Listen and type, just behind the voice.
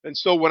And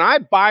so when I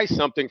buy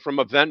something from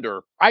a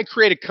vendor, I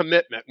create a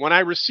commitment. When I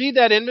receive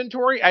that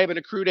inventory, I have an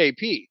accrued AP.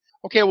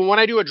 Okay, well, when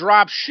I do a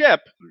drop ship,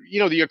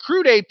 the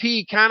accrued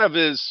AP kind of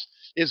is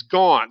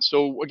gone.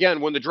 So again,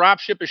 when the drop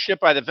ship is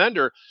shipped by the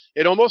vendor,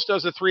 it almost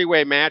does a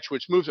three-way match,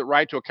 which moves it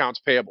right to accounts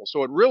payable.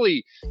 So it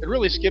really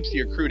skips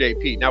the accrued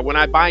AP. Now, when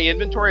I buy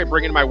inventory, I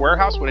bring it in my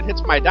warehouse. When it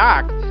hits my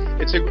dock,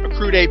 it's a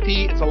accrued AP.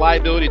 It's a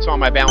liability. It's on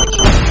my balance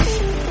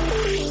sheet.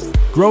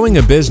 Growing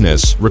a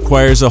business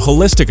requires a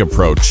holistic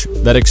approach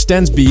that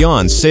extends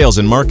beyond sales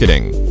and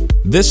marketing.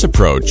 This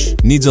approach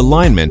needs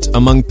alignment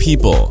among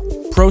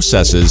people,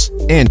 processes,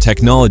 and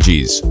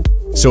technologies.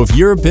 So if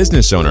you're a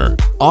business owner,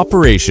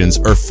 operations,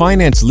 or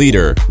finance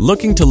leader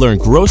looking to learn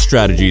growth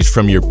strategies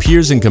from your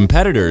peers and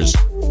competitors,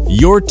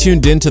 you're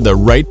tuned into the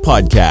right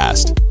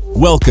podcast.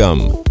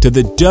 Welcome to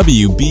the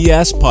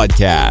WBS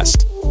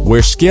Podcast,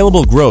 where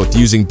scalable growth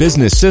using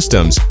business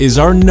systems is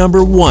our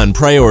number one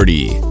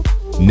priority.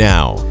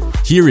 Now,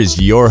 here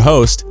is your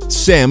host,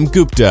 Sam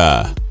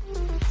Gupta.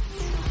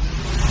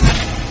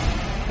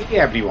 Hey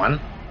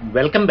everyone,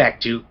 welcome back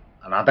to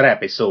another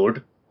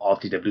episode of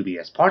the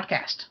WBS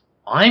Podcast.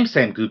 I'm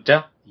Sam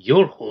Gupta,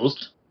 your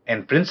host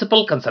and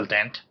principal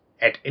consultant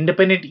at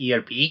independent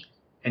ERP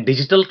and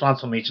digital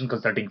transformation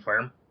consulting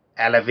firm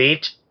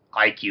Elevate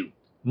IQ.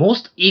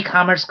 Most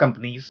e-commerce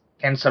companies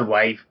can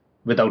survive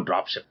without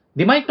dropship.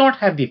 They might not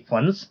have the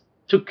funds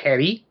to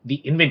carry the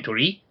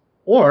inventory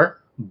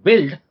or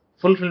build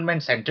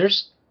fulfillment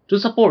centers to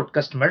support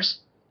customers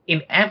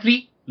in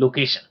every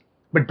location.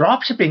 But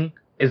dropshipping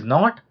is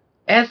not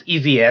as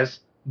easy as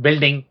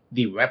building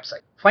the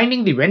website,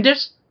 finding the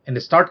vendors,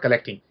 and start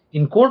collecting.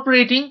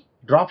 Incorporating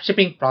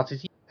dropshipping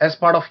processes as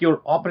part of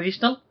your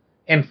operational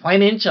and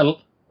financial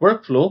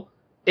workflow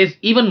is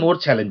even more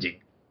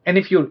challenging. And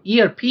if your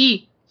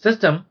ERP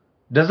system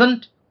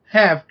doesn't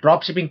have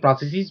dropshipping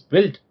processes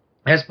built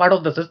as part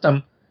of the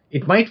system,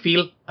 it might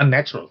feel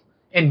unnatural.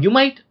 And you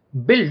might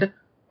build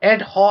ad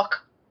hoc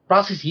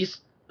processes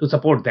to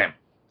support them.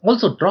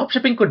 Also,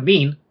 dropshipping could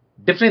mean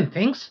different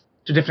things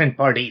to different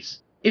parties.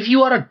 If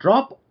you are a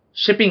drop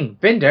shipping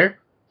vendor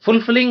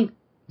fulfilling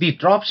the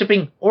drop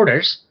shipping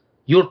orders,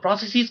 your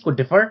processes could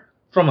differ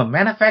from a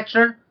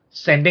manufacturer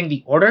sending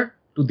the order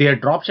to their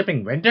drop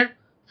shipping vendor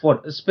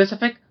for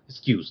specific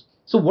SKUs.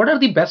 So, what are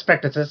the best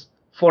practices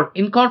for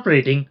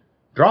incorporating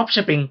drop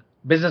shipping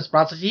business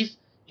processes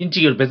into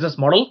your business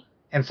model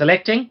and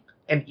selecting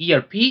an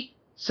ERP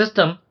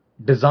system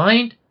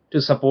designed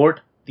to support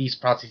these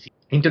processes?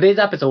 In today's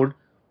episode,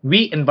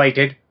 we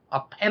invited a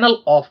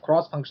panel of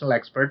cross-functional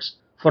experts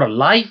for a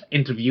live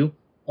interview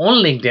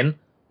on LinkedIn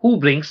who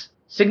brings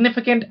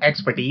significant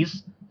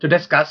expertise to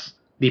discuss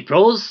the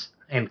pros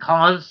and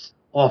cons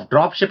of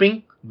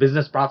dropshipping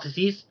business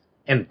processes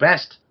and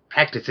best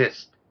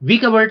practices. We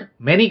covered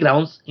many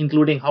grounds,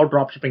 including how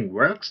dropshipping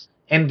works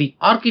and the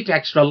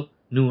architectural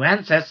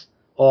nuances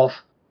of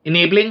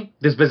enabling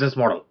this business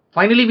model.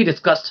 Finally, we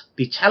discussed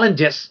the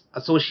challenges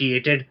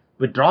associated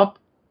with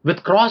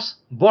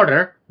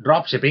cross-border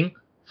dropshipping,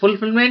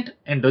 fulfillment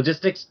and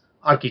logistics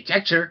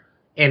architecture,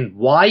 and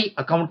why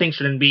accounting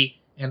shouldn't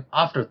be an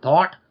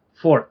afterthought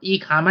for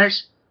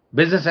e-commerce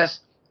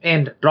businesses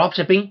and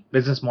dropshipping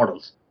business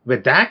models.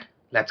 With that,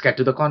 let's get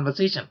to the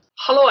conversation.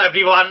 Hello,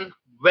 everyone.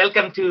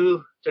 Welcome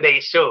to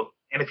today's show.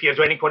 And if you're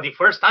joining for the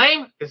first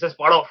time, this is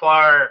part of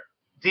our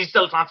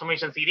digital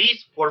transformation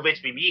series for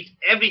which we meet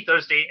every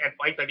Thursday at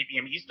 5:30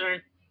 p.m.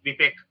 Eastern. We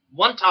pick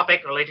one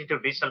topic related to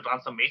digital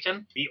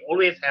transformation. We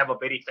always have a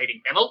very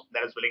exciting panel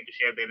that is willing to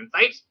share their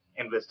insights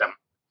and wisdom.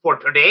 For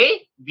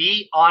today,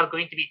 we are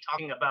going to be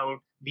talking about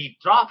the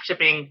drop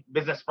shipping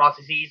business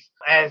processes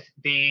as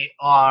they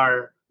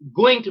are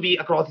going to be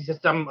across the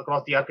system,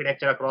 across the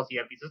architecture, across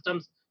ERP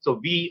systems. So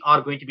we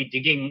are going to be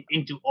digging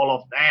into all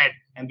of that,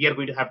 and we are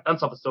going to have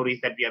tons of stories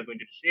that we are going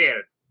to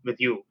share with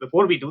you.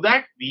 Before we do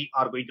that, we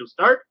are going to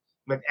start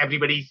with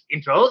everybody's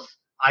intros.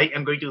 I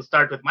am going to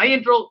start with my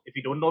intro. If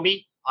you don't know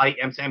me, I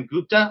am Sam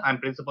Gupta. I'm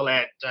principal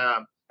at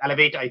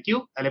Elevate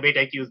IQ. Elevate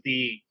IQ is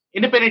the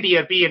independent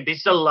ERP and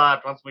digital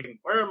transformation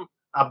firm.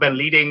 I've been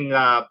leading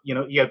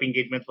ERP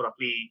engagements for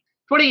roughly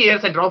 20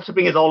 years, and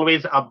dropshipping is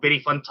always a very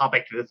fun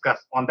topic to discuss.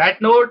 On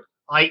that note,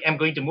 I am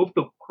going to move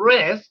to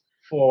Chris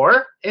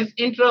for his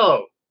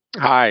intro.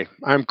 Hi,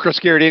 I'm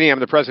Chris Gherardini. I'm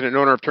the president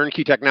and owner of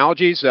Turnkey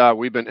Technologies.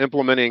 We've been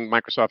implementing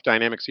Microsoft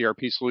Dynamics ERP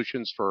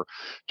solutions for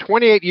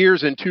 28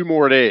 years and 2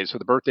 more days. So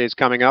the birthday is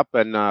coming up,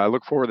 and I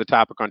look forward to the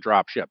topic on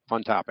dropship.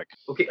 Fun topic.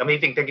 Okay,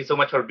 amazing. Thank you so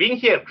much for being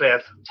here,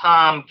 Chris.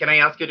 Tom, can I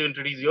ask you to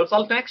introduce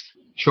yourself next?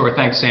 Sure.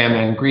 Thanks, Sam,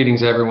 and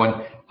greetings,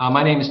 everyone.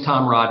 My name is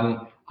Tom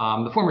Rodden.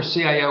 I'm the former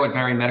CIO at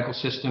Varian Medical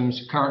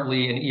Systems,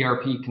 currently an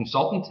ERP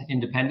consultant,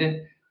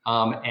 independent,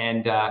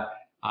 and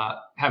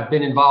have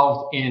been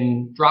involved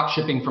in drop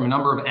shipping from a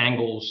number of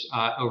angles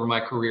over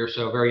my career,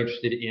 so very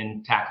interested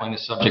in tackling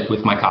this subject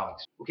with my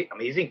colleagues. Okay,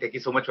 amazing. Thank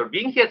you so much for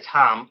being here,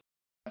 Tom.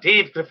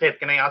 Dave Griffith,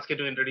 can I ask you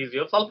to introduce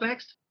yourself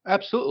next?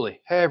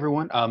 Absolutely. Hey,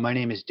 everyone. My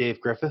name is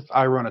Dave Griffith.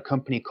 I run a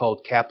company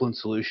called Kaplan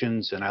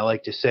Solutions, and I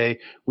like to say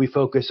we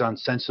focus on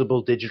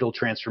sensible digital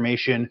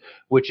transformation,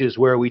 which is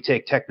where we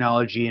take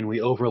technology and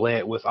we overlay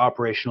it with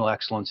operational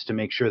excellence to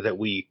make sure that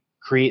we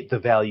create the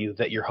value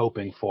that you're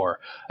hoping for.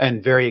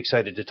 And very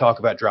excited to talk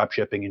about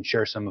dropshipping and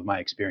share some of my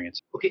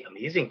experience. Okay,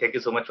 amazing. Thank you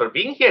so much for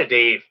being here,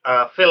 Dave.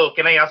 Phil,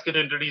 can I ask you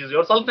to introduce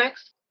yourself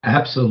next?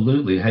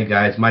 Absolutely. Hey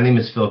guys, my name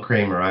is Phil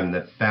Kramer. I'm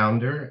the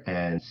founder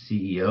and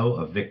CEO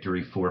of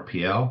Victory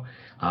 4PL.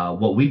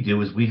 What we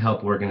do is we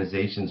help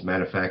organizations,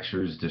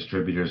 manufacturers,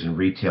 distributors, and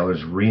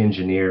retailers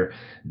re-engineer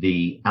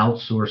the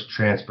outsourced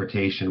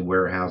transportation,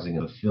 warehousing,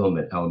 and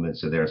fulfillment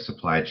elements of their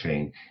supply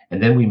chain,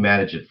 and then we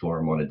manage it for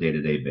them on a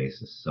day-to-day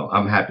basis. So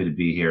I'm happy to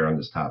be here on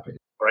this topic.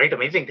 All right,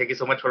 amazing. Thank you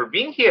so much for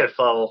being here,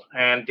 Phil.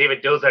 And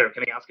David Dozer,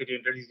 can I ask you to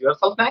introduce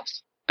yourself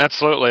next?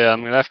 Absolutely.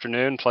 Good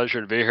afternoon. Pleasure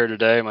to be here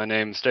today. My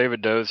name is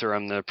David Dozer.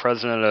 I'm the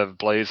president of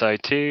Blaze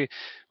IT.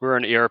 We're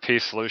an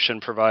ERP solution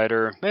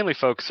provider, mainly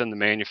focused in the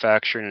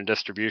manufacturing and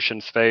distribution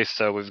space.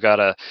 So we've got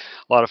a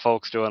lot of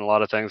folks doing a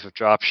lot of things with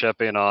drop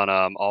shipping on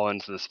all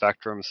ends of the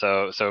spectrum.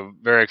 So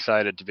very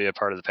excited to be a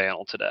part of the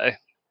panel today.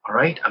 All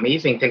right,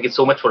 amazing. Thank you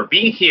so much for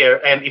being here.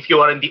 And if you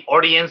are in the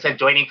audience and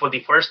joining for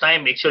the first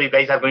time, make sure you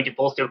guys are going to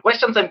post your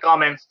questions and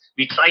comments.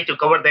 We try to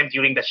cover them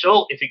during the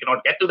show. If you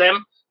cannot get to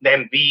them,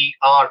 then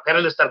our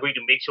panelists are going to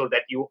make sure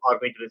that you are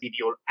going to receive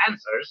your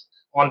answers.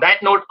 On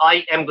that note,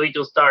 I am going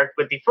to start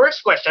with the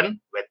first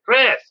question with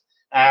Chris.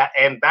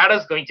 And that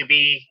is going to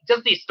be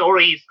just the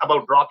stories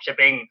about drop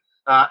shipping.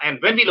 And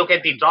when we look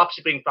at the drop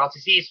shipping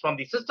processes from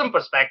the system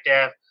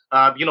perspective,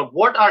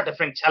 what are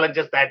different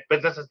challenges that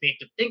businesses need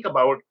to think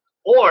about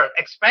or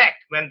expect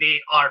when they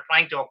are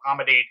trying to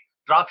accommodate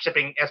drop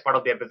shipping as part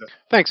of their business?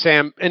 Thanks,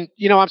 Sam. And,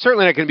 I'm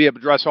certainly not going to be able to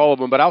address all of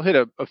them, but I'll hit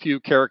a few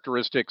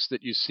characteristics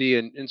that you see.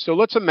 And so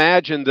let's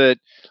imagine that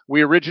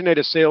we originate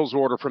a sales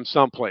order from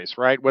someplace,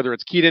 right? Whether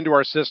it's keyed into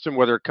our system,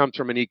 whether it comes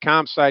from an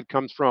e-com site,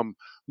 comes from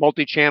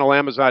multi-channel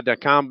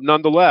Amazon.com,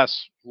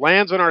 nonetheless,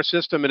 lands on our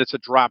system and it's a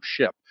drop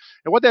ship.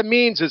 And what that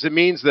means is it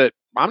means that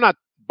I'm not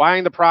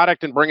buying the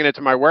product and bringing it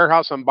to my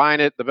warehouse. I'm buying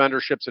it. The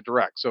vendor ships it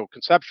direct. So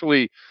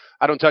conceptually,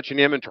 I don't touch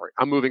any inventory.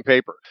 I'm moving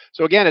paper.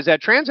 So again, as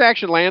that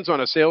transaction lands on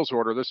a sales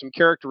order, there's some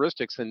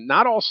characteristics, and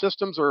not all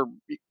systems are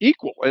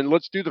equal. And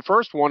let's do the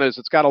first one is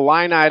it's got a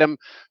line item,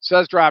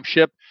 says drop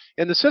ship,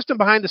 and the system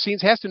behind the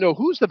scenes has to know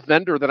who's the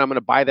vendor that I'm going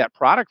to buy that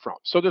product from.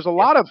 So there's a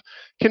lot of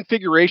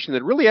configuration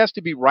that really has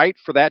to be right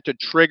for that to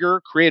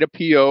trigger, create a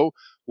PO,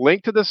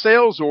 link to the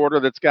sales order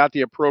that's got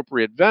the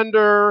appropriate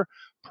vendor,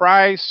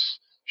 price,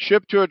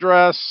 ship to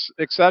address,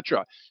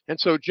 etc. And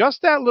so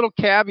just that little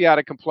caveat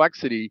of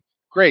complexity,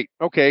 great.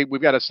 Okay,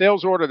 we've got a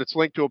sales order that's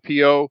linked to a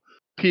PO.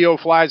 PO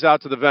flies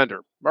out to the vendor.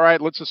 All right,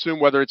 let's assume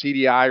whether it's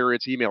EDI or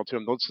it's emailed to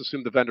them. Let's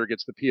assume the vendor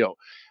gets the PO.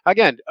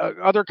 Again,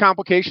 other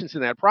complications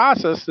in that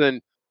process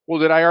than,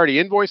 well, did I already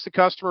invoice the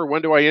customer?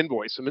 When do I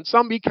invoice them? And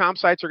some e-com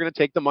sites are going to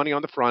take the money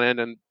on the front end,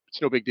 and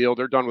it's no big deal.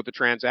 They're done with the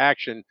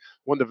transaction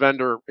when the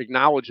vendor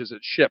acknowledges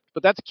it's shipped.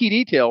 But that's a key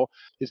detail,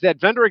 is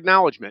that vendor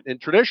acknowledgement. And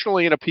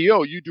traditionally in a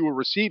PO, you do a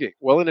receiving.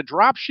 Well, in a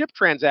drop ship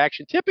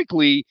transaction,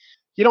 typically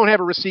you don't have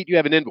a receipt, you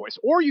have an invoice,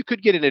 or you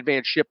could get an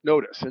advanced ship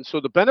notice. And so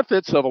the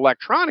benefits of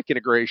electronic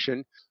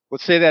integration,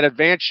 let's say that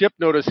advanced ship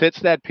notice hits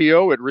that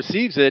PO, it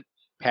receives it,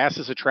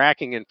 passes a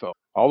tracking info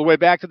all the way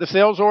back to the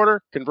sales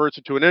order, converts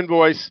it to an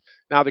invoice.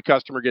 Now the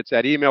customer gets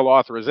that email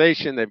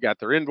authorization. They've got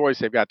their invoice.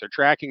 They've got their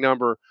tracking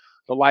number.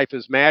 The life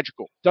is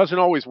magical. Doesn't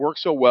always work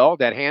so well.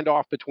 That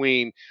handoff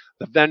between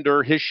the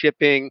vendor, his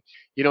shipping,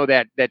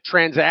 that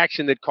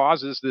transaction that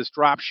causes this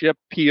drop ship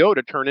PO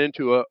to turn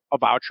into a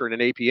voucher and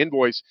an AP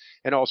invoice,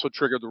 and also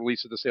trigger the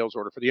release of the sales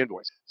order for the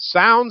invoice.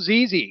 Sounds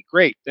easy.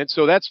 Great. And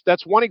so that's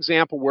one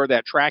example where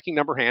that tracking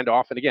number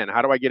handoff, and again,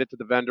 how do I get it to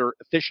the vendor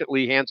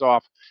efficiently, hands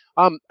off?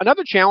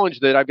 Another challenge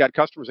that I've got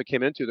customers that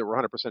came into that were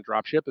 100%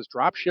 drop ship is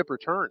drop ship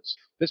returns.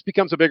 This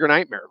becomes a bigger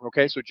nightmare.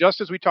 Okay. So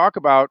just as we talk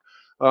about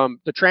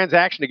the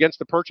transaction against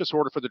the purchase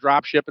order for the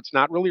drop ship, it's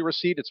not really a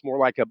receipt. It's more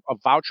like a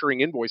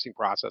vouchering invoicing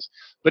process.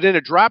 But in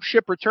a drop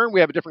ship return, we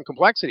have a different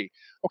complexity.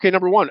 Okay,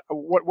 number one,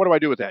 what do I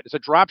do with that? Is a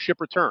drop ship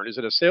return? Is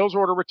it a sales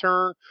order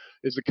return?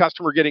 Is the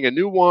customer getting a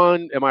new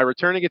one? Am I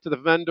returning it to the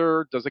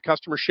vendor? Does the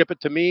customer ship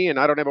it to me and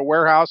I don't have a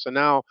warehouse and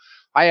now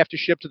I have to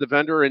ship to the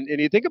vendor? And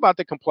you think about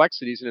the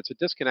complexities, and it's a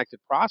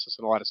disconnected process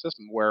in a lot of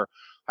systems where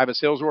I have a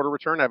sales order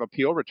return, I have a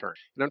PO return.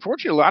 And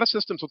unfortunately, a lot of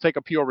systems will take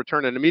a PO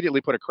return and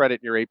immediately put a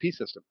credit in your AP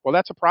system. Well,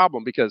 that's a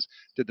problem because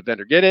did the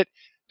vendor get it?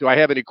 Do I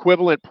have an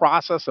equivalent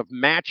process of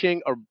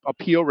matching a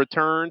PO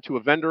return to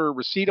a vendor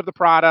receipt of the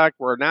product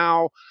where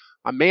now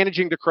I'm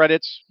managing the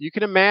credits? You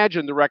can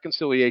imagine the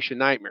reconciliation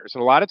nightmares.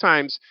 And a lot of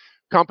times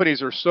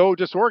companies are so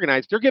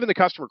disorganized, they're giving the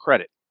customer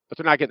credit, but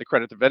they're not getting the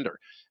credit to the vendor.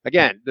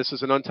 Again, this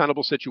is an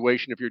untenable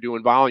situation if you're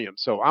doing volume.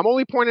 So I'm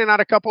only pointing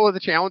out a couple of the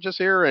challenges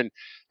here. And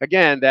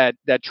again,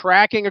 that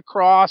tracking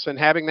across and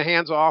having the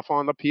hands off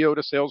on the PO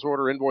to sales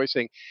order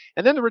invoicing,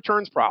 and then the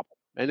returns problem.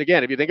 And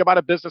again, if you think about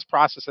a business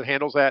process that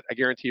handles that, I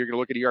guarantee you're going to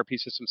look at ERP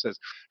system says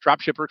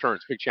drop ship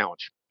returns, big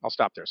challenge. I'll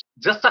stop there.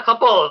 Just a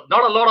couple,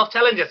 not a lot of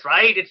challenges,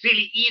 right? It's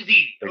really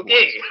easy.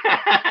 Okay.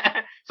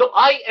 So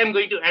I am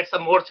going to add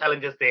some more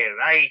challenges there,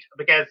 right?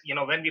 Because,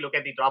 when we look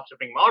at the drop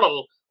shipping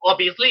model,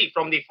 obviously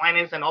from the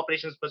finance and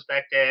operations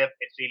perspective,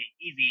 it's really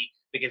easy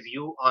because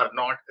you are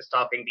not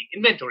stocking the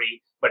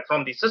inventory. But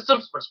from the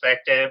systems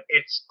perspective,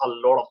 it's a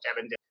lot of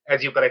challenges,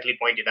 as you correctly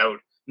pointed out.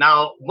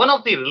 Now, one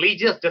of the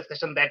religious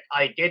discussion that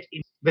I get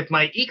in with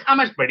my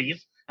e-commerce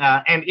buddies,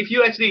 and if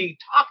you actually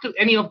talk to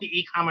any of the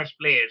e-commerce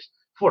players,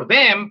 for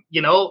them,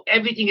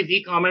 everything is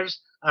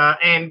e-commerce,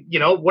 and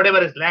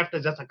whatever is left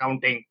is just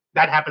accounting.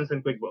 That happens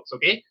in QuickBooks.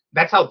 Okay,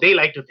 that's how they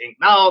like to think.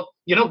 Now,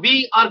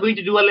 we are going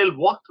to do a little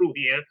walkthrough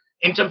here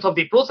in terms of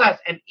the process,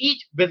 and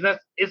each business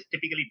is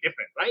typically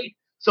different, right?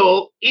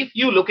 So if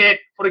you look at,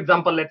 for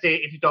example, let's say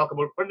if you talk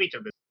about furniture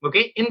business,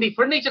 okay, in the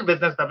furniture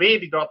business, the way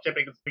the drop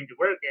shipping is going to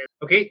work is,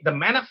 okay, the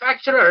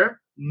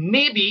manufacturer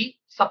may be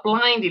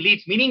supplying the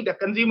leads, meaning the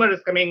consumer is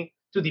coming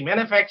to the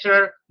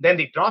manufacturer, then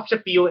the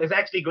dropship PO is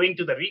actually going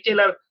to the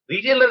retailer.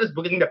 Retailer is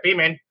booking the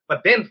payment, but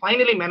then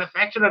finally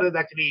manufacturer is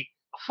actually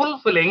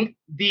fulfilling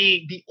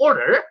the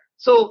order.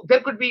 So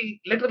there could be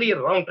literally a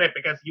round trip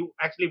because you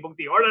actually book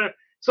the order.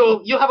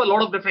 So you have a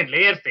lot of different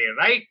layers there,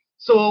 right?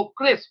 So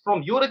Chris,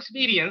 from your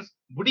experience,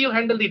 would you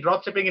handle the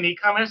dropshipping in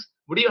e-commerce?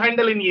 Would you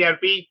handle in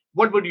ERP?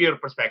 What would be your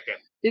perspective?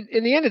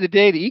 In the end of the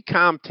day, the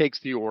e-com takes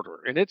the order,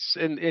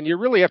 and you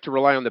really have to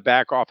rely on the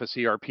back office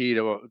ERP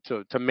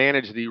to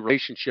manage the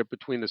relationship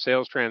between the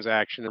sales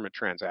transaction and the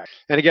transaction.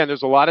 And again,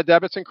 there's a lot of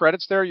debits and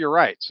credits there. You're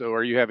right. So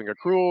are you having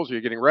accruals? Are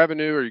you getting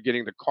revenue? Are you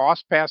getting the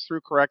cost passed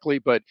through correctly?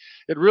 But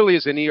it really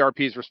is an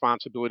ERP's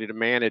responsibility to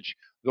manage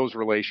those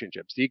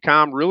relationships. The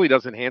e-com really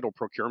doesn't handle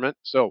procurement.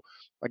 So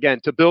again,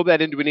 to build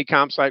that into an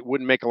e-com site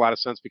wouldn't make a lot of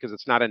sense because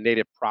it's not a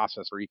native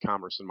process for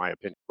e-commerce, in my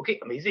opinion. Okay,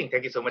 amazing.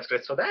 Thank you so much,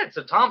 Chris, for that.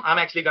 So Tom, I'm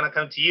actually going to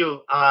come to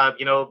you.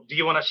 Do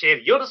you want to share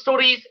your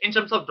stories in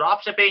terms of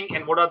drop shipping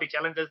and what are the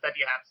challenges that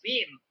you have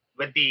seen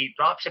with the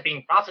drop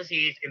shipping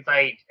processes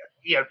inside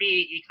ERP,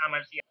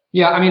 e-commerce?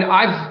 Yeah, I mean,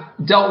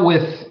 I've dealt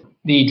with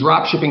the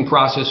drop shipping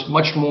process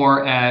much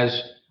more as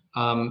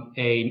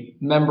a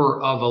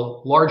member of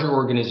a larger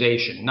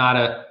organization, not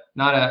a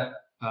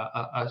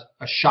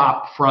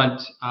shop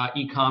front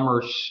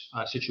e-commerce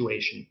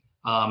situation.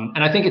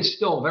 And I think it's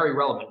still very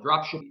relevant.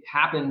 Dropshipping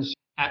happens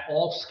at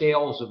all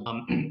scales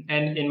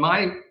and in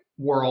my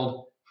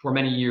world for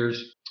many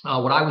years,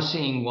 what I was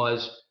seeing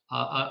was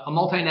a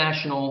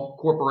multinational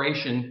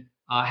corporation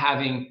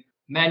having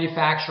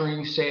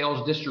manufacturing,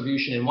 sales,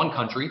 distribution in one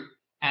country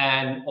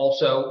and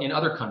also in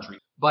other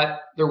countries. But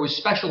there was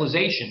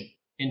specialization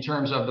in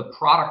terms of the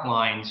product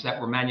lines that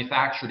were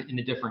manufactured in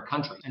the different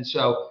countries. And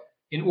so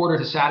in order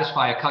to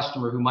satisfy a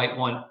customer who might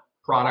want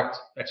product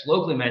that's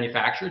locally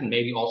manufactured and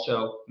maybe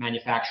also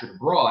manufactured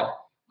abroad,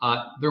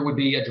 there would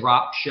be a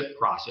drop ship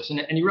process.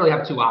 And you really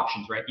have two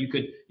options, right? You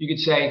could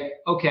say,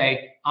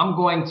 okay, I'm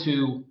going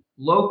to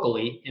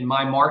locally in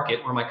my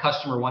market where my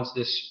customer wants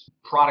this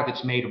product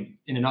that's made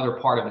in another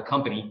part of the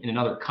company, in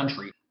another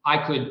country.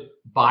 I could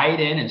buy it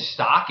in and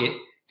stock it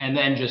and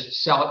then just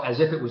sell it as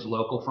if it was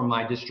local from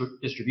my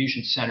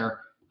distribution center.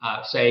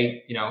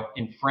 Say,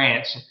 in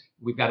France,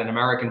 we've got an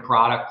American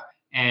product.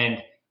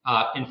 And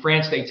in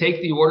France, they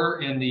take the order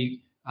in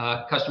the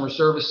customer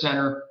service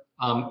center.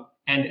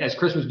 And as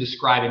Chris was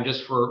describing,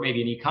 just for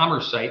maybe an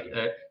e-commerce site,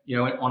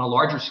 on a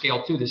larger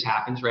scale too, this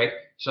happens, right?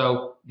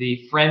 So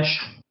the French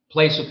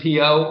place a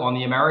PO on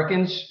the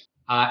Americans,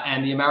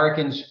 and the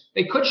Americans,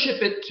 they could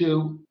ship it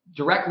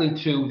directly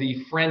to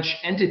the French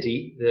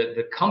entity,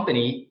 the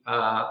company,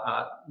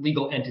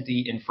 legal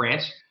entity in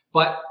France.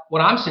 But what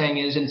I'm saying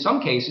is,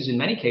 in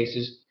many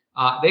cases,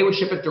 they would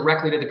ship it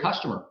directly to the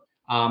customer.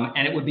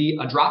 And it would be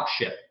a drop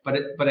ship, but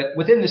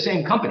within the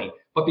same company.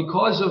 But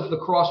because of the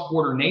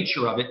cross-border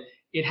nature of it,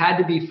 it had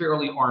to be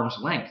fairly arm's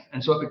length.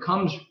 And so it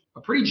becomes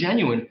a pretty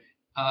genuine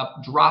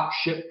drop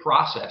ship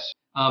process.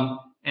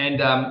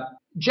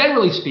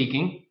 Generally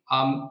speaking,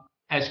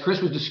 as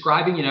Chris was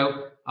describing,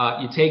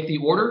 you take the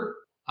order,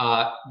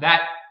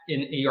 that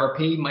in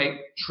ERP might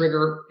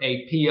trigger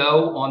a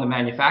PO on the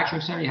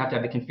manufacturing center. You have to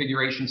have the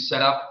configuration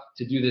set up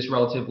to do this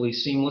relatively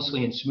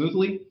seamlessly and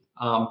smoothly.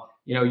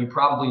 You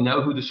probably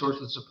know who the source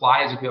of the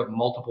supply is if you have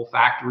multiple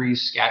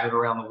factories scattered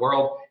around the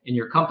world in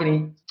your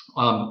company,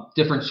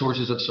 different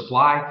sources of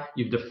supply.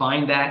 You've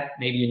defined that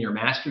maybe in your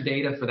master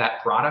data for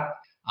that product.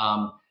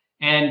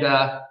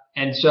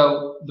 And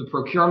so the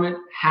procurement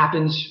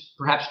happens,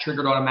 perhaps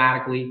triggered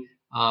automatically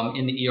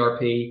in the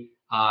ERP.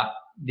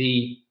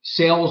 The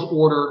sales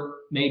order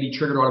may be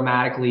triggered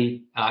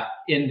automatically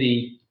in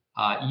the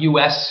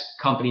U.S.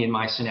 company in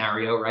my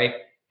scenario, right?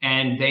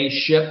 And they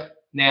ship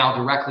now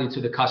directly to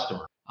the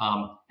customer.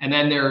 And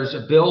then there's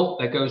a bill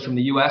that goes from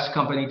the U.S.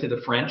 company to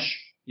the French,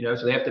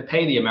 so they have to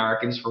pay the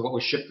Americans for what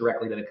was shipped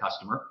directly to the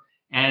customer,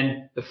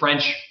 and the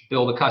French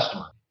bill the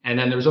customer. And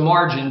then there's a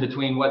margin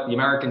between what the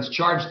Americans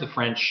charge the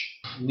French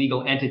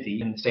legal entity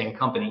in the same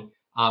company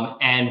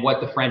and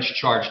what the French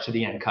charge to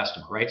the end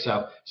customer, right?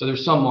 So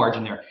there's some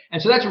margin there.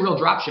 And so that's a real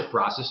dropship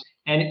process,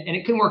 and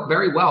it can work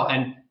very well.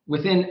 And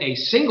within a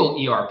single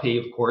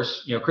ERP, of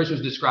course, Chris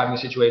was describing a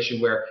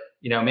situation where,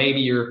 maybe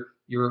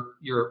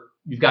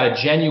you've got a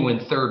genuine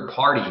third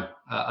party,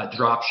 a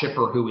drop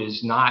shipper who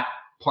is not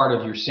part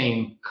of your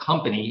same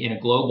company in a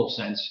global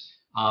sense.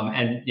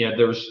 And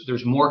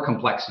there's more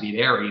complexity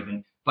there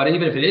even. But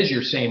even if it is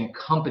your same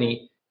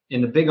company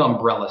in the big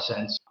umbrella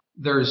sense,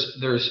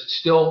 there's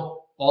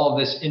still all of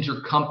this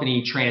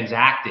intercompany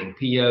transacting,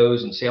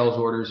 POs and sales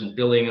orders and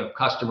billing of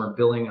customer,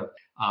 billing of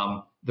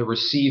the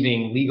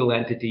receiving legal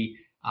entity.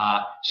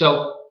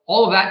 So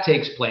all of that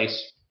takes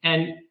place.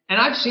 And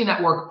I've seen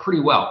that work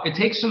pretty well. It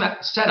takes some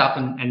setup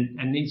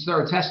and needs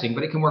thorough testing,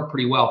 but it can work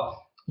pretty well.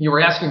 You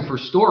were asking for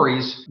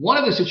stories. One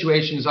of the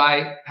situations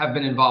I have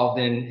been involved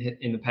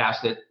in the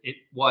past that it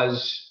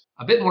was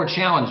a bit more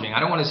challenging. I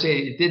don't want to say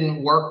it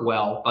didn't work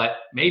well, but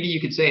maybe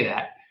you could say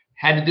that.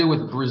 Had to do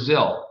with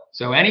Brazil.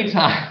 So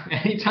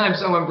anytime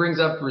someone brings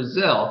up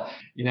Brazil,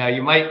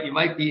 you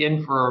might be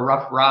in for a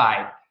rough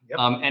ride. Yep.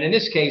 And in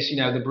this case,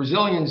 the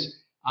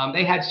Brazilians,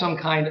 they had some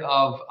kind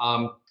of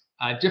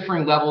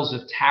differing levels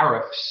of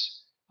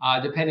tariffs,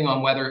 depending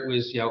on whether it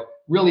was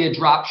really a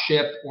drop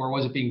ship or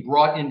was it being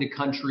brought into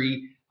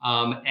country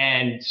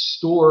and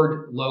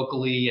stored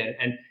locally.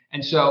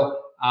 And so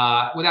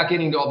without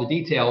getting into all the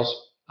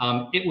details,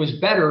 it was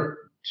better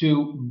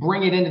to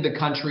bring it into the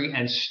country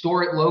and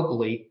store it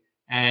locally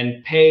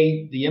and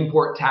pay the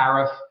import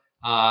tariff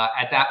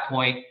at that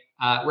point,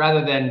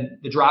 rather than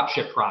the drop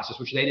ship process,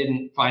 which they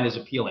didn't find as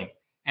appealing.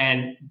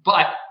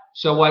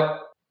 So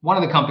what one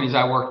of the companies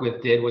I worked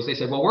with did was they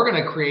said, well, we're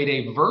going to create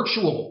a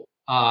virtual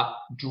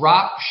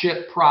drop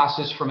ship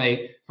process from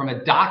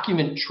a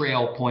document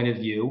trail point of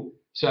view.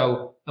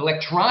 So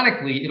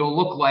electronically, it'll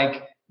look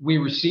like we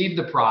received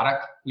the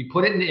product, we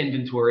put it into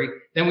inventory,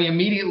 then we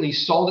immediately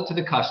sold it to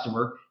the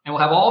customer, and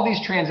we'll have all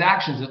these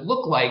transactions that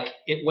look like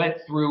it went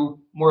through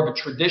more of a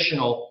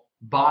traditional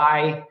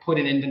buy, put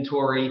in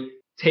inventory,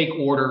 take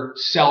order,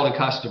 sell to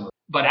customer.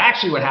 But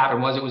actually what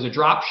happened was it was a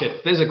drop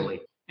ship physically,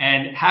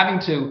 and having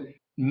to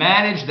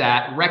manage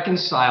that,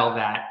 reconcile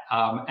that,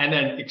 and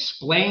then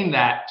explain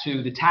that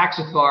to the tax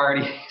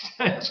authorities,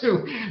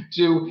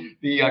 to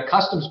the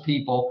customs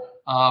people,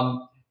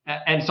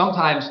 and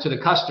sometimes to the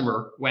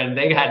customer when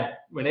they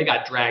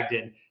got dragged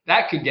in.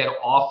 That could get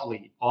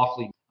awfully.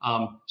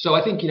 So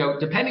I think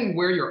depending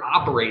where you're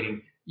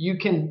operating, you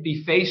can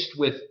be faced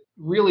with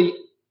really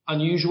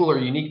unusual or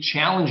unique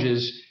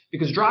challenges,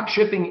 because drop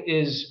shipping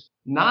is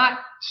not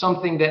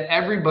something that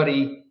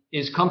everybody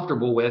is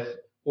comfortable with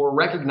or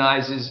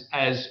recognizes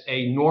as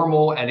a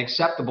normal and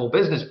acceptable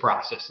business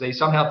process. They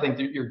somehow think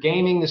that you're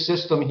gaming the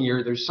system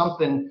here. There's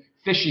something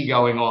fishy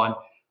going on,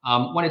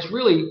 when it's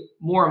really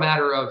more a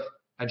matter of,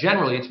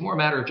 generally, it's more a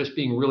matter of just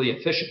being really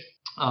efficient.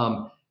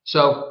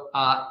 So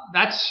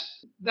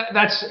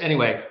that's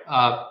anyway,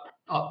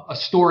 a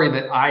story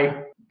that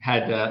I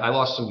had. I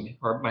lost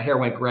my hair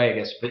went gray, I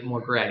guess, a bit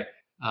more gray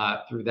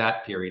through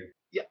that period.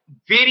 Yeah,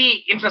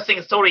 very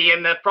interesting story,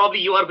 and probably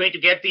you are going to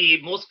get the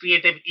most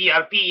creative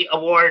ERP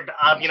award,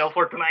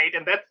 for tonight.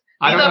 And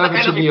I don't know if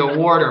it should be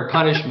award or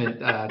punishment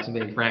to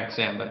be frank,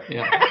 Sam, but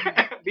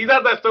yeah. These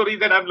are the stories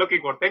that I'm looking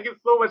for. Thank you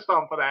so much,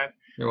 Tom, for that.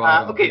 You're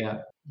welcome. Okay, yeah.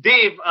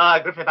 Dave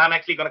Griffith, I'm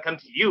actually going to come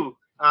to you.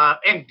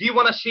 And do you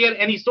want to share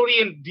any story,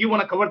 and do you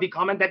want to cover the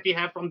comment that we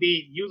have from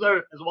the user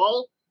as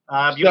well?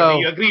 Do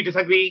you agree,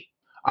 disagree?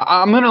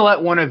 I'm going to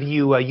let one of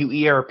you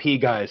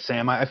ERP guys,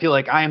 Sam. I feel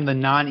like I am the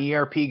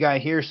non-ERP guy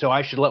here, so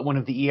I should let one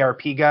of the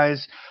ERP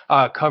guys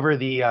cover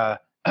the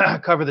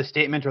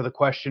statement or the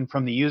question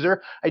from the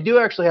user. I do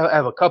actually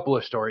have a couple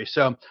of stories.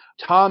 So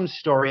Tom's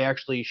story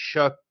actually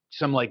shook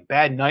some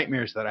bad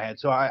nightmares that I had.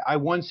 So I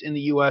once in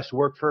the US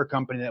worked for a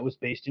company that was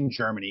based in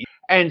Germany.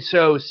 And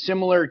so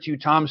similar to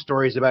Tom's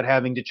stories about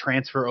having to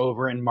transfer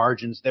over and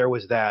margins, there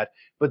was that.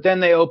 But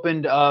then they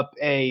opened up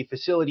a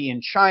facility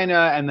in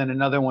China and then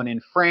another one in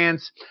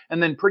France.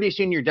 And then pretty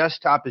soon your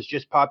desktop is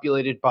just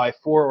populated by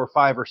 4 or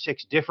 5 or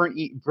 6 different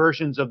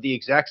versions of the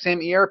exact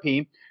same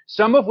ERP,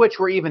 some of which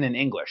were even in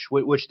English,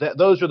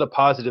 those are the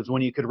positives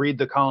when you could read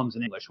the columns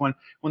in English.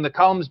 When the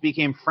columns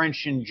became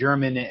French and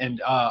German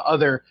and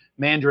other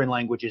Mandarin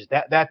languages,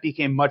 that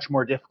became much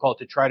more difficult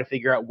to try to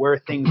figure out where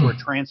things were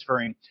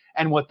transferring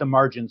and what the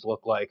margins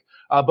look like.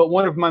 But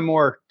one of my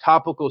more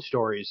topical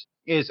stories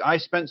is I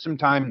spent some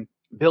time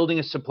building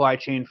a supply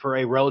chain for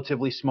a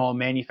relatively small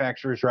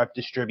manufacturer's rep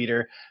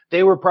distributor.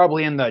 They were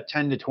probably in the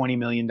 $10 to $20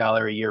 million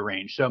a year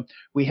range. So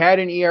we had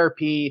an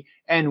ERP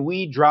and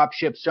we drop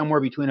shipped somewhere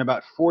between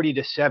about 40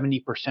 to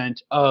 70%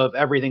 of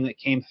everything that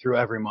came through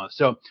every month.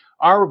 So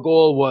our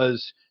goal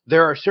was,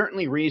 there are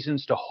certainly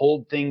reasons to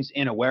hold things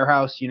in a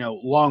warehouse,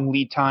 long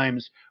lead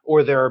times,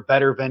 or there are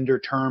better vendor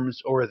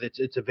terms, or that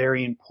it's a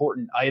very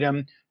important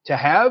item to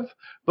have.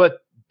 But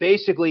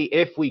basically,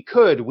 if we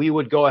could, we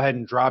would go ahead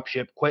and drop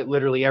ship quite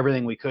literally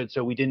everything we could.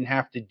 So we didn't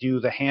have to do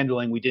the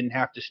handling. We didn't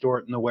have to store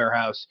it in the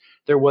warehouse.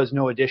 There was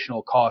no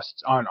additional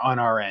costs on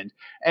our end.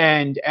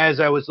 And as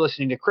I was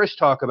listening to Chris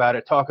talk about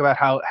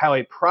how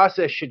a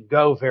process should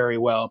go very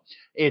well,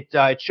 it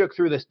shook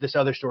through this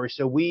other story.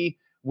 So we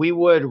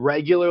would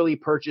regularly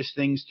purchase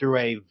things through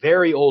a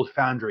very old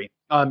foundry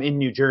in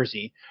New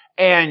Jersey,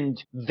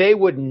 and they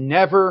would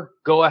never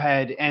go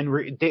ahead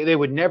and they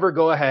would never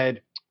go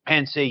ahead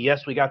and say,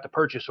 yes, we got the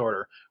purchase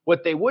order.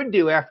 What they would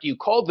do after you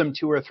called them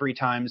 2 or 3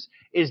 times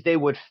is they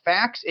would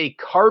fax a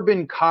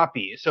carbon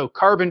copy. So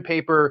carbon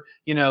paper,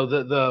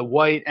 the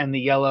white and the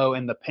yellow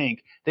and the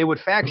pink, they would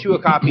fax you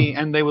a copy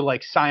and they would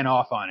like sign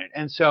off on it.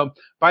 And so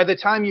by the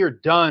time you're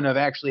done of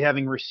actually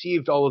having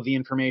received all of the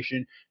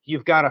information,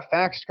 you've got a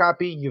faxed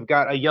copy, you've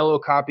got a yellow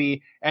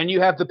copy, and you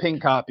have the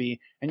pink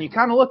copy. And you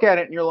kind of look at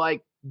it and you're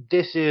like,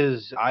 this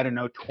is,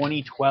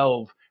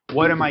 2012.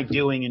 What am I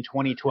doing in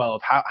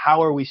 2012?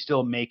 How are we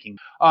still making?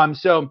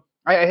 So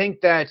I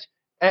think that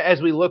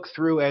as we look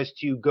through as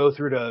to go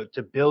through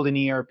to build an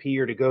ERP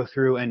or to go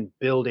through and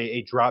build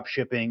a drop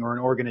shipping or an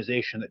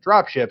organization that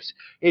drop ships,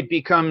 it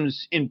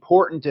becomes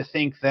important to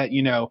think that,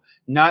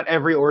 not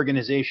every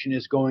organization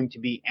is going to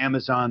be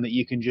Amazon, that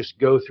you can just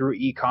go through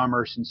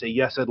e-commerce and say,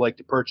 yes, I'd like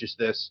to purchase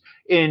this.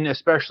 In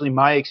especially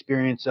my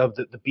experience of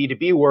the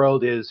B2B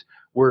world is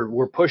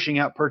we're pushing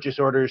out purchase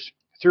orders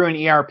through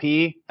an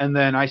ERP, and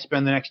then I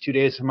spend the next 2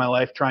 days of my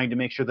life trying to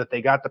make sure that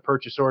they got the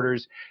purchase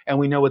orders and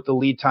we know what the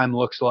lead time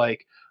looks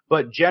like.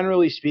 But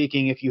generally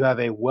speaking, if you have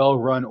a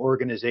well-run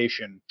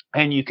organization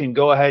and you can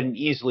go ahead and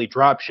easily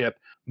drop ship,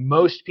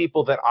 most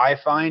people that I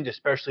find,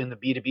 especially in the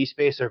B2B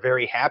space, are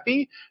very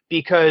happy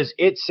because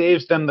it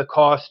saves them the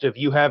cost of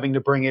you having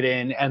to bring it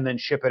in and then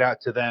ship it out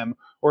to them,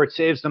 or it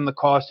saves them the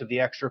cost of the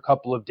extra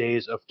couple of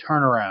days of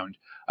turnaround.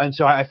 And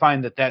so I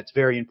find that that's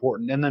very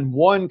important. And then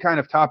one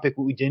kind of topic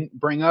we didn't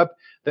bring up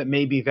that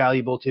may be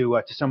valuable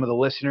to some of the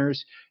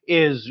listeners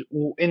is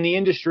in the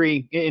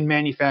industry, in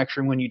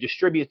manufacturing, when you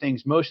distribute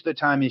things, most of the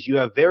time is you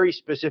have very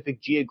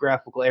specific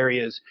geographical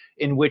areas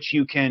in which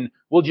you can,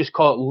 we'll just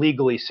call it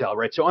legally sell,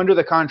 right? So under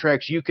the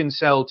contracts, you can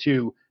sell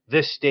to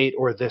this state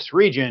or this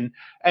region.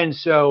 And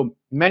so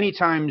many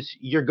times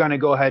you're going to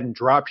go ahead and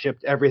drop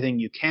ship everything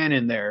you can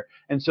in there.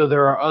 And so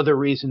there are other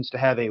reasons to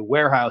have a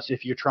warehouse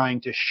if you're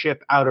trying to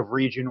ship out of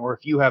region, or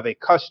if you have a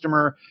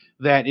customer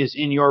that is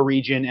in your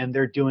region and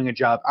they're doing a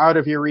job out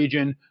of your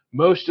region.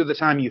 Most of the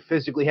time you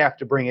physically have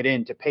to bring it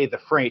in to pay the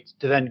freight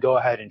to then go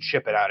ahead and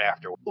ship it out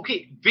afterwards.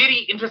 Okay,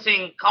 very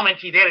interesting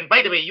commentary there. And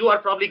by the way, you are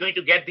probably going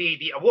to get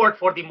the award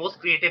for the most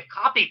creative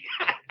copy.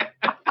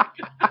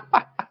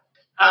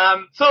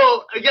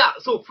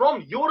 So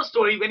from your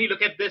story, when you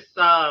look at this,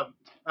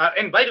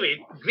 and by the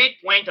way, great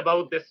point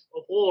about this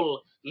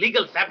whole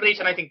legal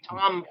separation. I think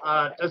Tom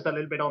touched a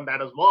little bit on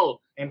that as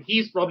well. And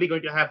he's probably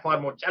going to have far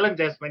more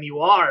challenges when you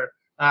are,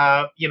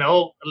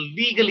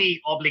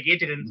 legally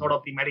obligated in sort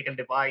of the medical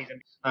device,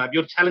 and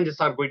your challenges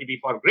are going to be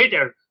far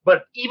greater.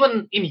 But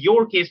even in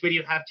your case where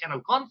you have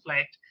channel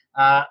conflict,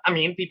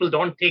 people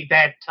don't take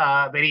that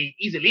very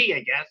easily,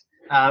 I guess.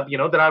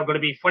 There are going to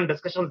be fun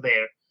discussions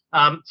there.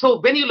 So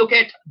when you look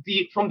at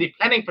from the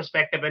planning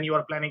perspective, when you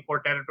are planning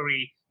for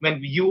territory, when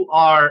you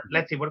are,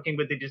 let's say, working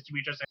with the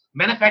distributors,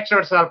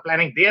 manufacturers are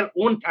planning their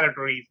own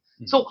territories.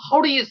 So how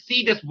do you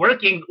see this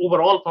working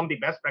overall from the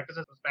best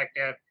practices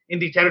perspective in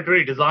the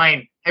territory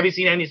design? Have you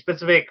seen any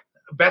specific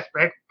best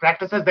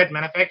practices that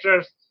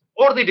manufacturers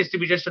or the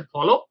distributors should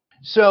follow?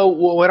 So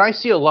what I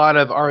see a lot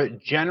of are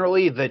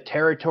generally the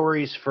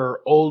territories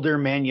for older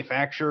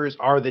manufacturers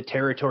are the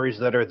territories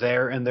that are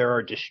there, and there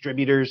are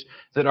distributors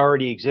that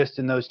already exist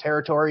in those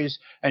territories.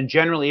 And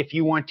generally, if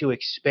you want to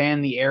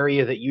expand the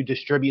area that you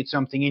distribute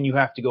something in, you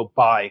have to go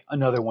buy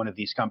another one of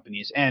these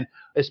companies. And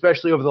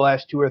especially over the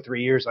last 2 or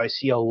 3 years, I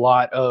see a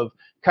lot of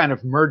kind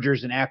of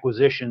mergers and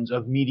acquisitions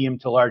of medium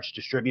to large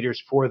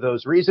distributors for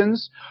those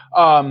reasons.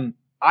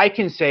 I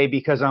can say,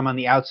 because I'm on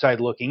the outside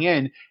looking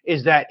in,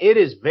 is that it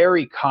is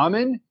very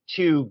common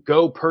to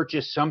go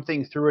purchase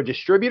something through a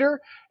distributor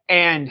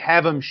and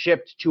have them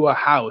shipped to a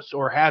house,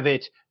 or have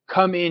it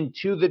come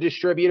into the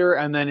distributor.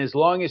 And then as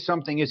long as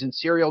something isn't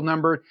serial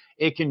numbered,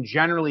 it can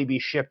generally be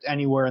shipped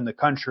anywhere in the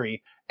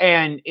country.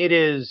 And it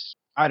is,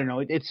 I don't know,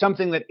 it's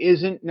something that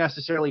isn't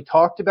necessarily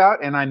talked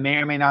about, and I may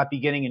or may not be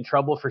getting in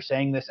trouble for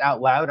saying this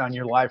out loud on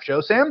your live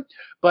show, Sam,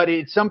 but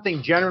it's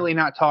something generally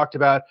not talked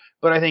about.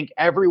 But I think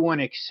everyone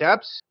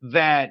accepts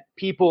that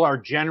people are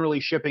generally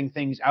shipping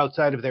things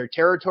outside of their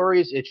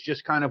territories. It's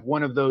just kind of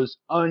one of those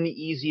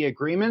uneasy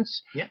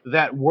agreements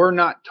that we're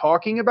not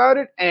talking about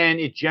it, and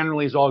it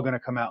generally is all going to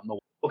come out in the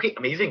Okay,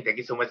 amazing. Thank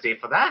you so much, Dave,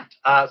 for that.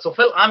 So,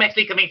 Phil, I'm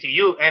actually coming to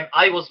you, and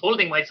I was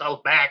holding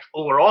myself back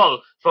overall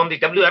from the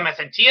WMS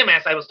and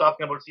TMS. I was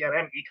talking about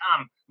CRM,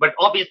 e-com, but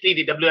obviously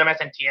the WMS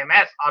and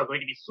TMS are going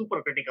to be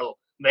super critical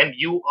when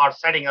you are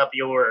setting up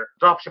your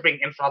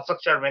dropshipping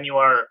infrastructure, when you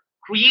are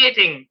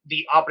creating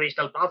the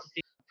operational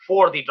processes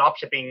for the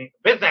dropshipping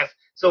business.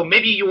 So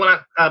maybe you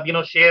want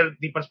to, share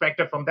the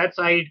perspective from that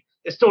side,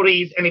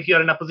 stories, and if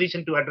you're in a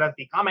position to address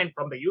the comment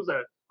from the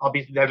user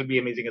obviously that will be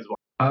amazing as well.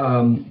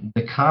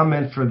 The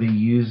comment for the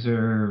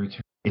user,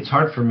 it's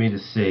hard for me to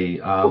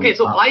see. Okay,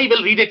 so I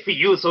will read it for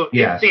you. So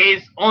yes. It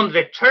says, on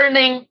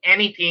returning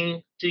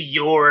anything to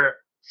your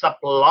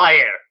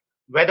supplier,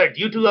 whether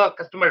due to a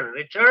customer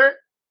return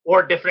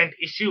or different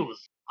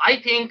issues,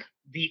 I think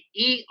the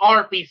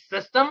ERP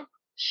system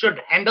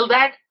should handle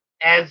that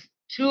as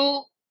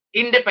two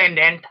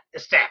independent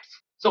steps.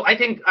 So I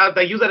think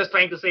the user is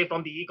trying to say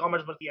from the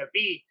e-commerce versus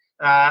ERP,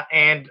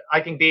 and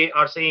I think they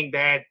are saying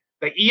that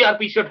the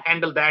ERP should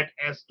handle that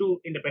as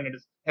two independent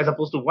as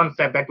opposed to one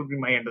step. That would be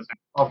my understanding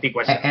of the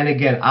question. And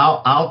again,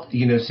 I'll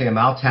Sam,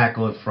 I'll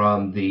tackle it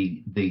from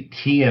the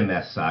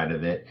TMS side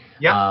of it.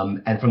 Yeah.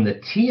 And from the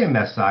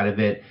TMS side of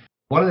it,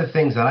 one of the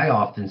things that I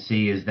often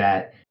see is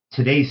that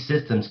today's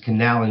systems can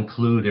now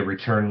include a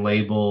return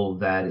label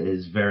that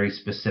is very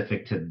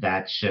specific to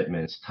that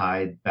shipment. It's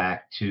tied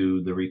back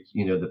to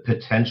the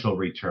potential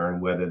return,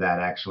 whether that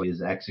actually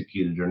is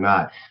executed or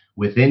not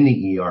within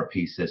the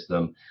ERP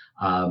system.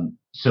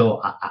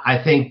 So I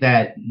think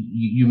that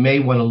you may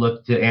want to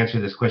look to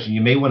answer this question.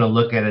 You may want to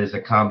look at it as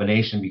a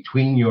combination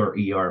between your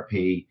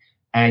ERP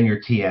and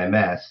your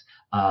TMS.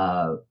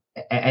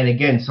 And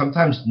again,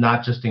 sometimes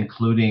not just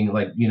including,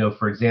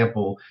 for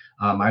example,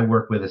 I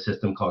work with a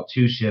system called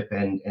 2Ship,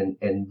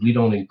 and we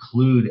don't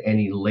include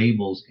any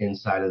labels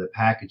inside of the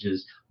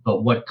packages.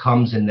 But what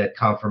comes in that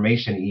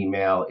confirmation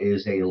email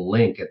is a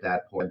link at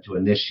that point to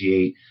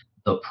initiate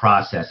the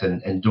process.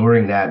 And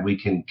during that, we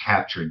can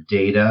capture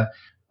data,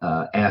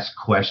 ask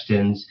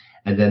questions,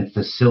 and then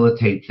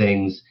facilitate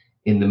things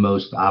in the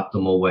most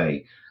optimal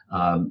way.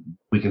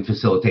 We can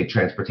facilitate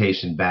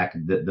transportation back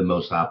the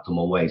most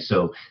optimal way.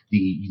 So the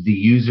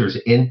user's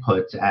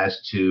inputs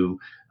as to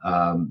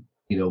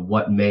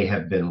what may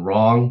have been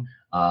wrong,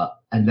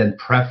 and then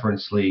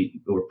preferentially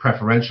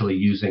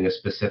using a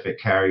specific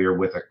carrier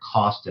with a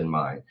cost in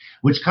mind,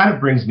 which kind of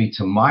brings me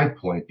to my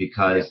point,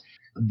 because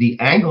the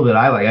angle that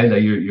I like, I know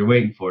you're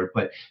waiting for it,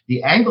 but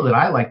the angle that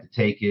I like to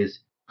take is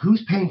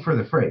who's paying for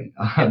the freight.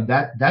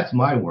 That's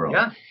my world.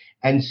 Yeah.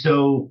 And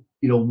so,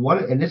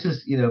 and this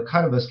is,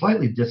 kind of a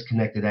slightly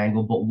disconnected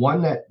angle, but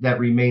one that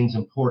remains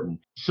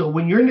important. So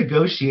when you're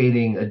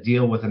negotiating a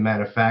deal with a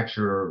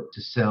manufacturer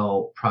to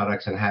sell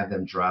products and have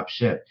them drop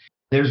ship,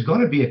 there's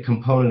going to be a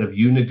component of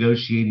you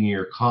negotiating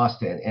your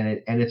cost, and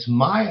it's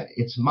my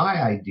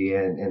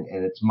idea and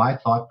it's my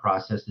thought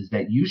process is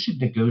that you should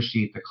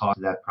negotiate the cost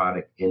of that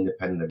product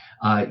independently.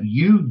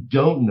 You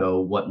don't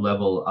know what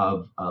level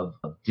of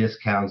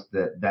discounts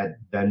that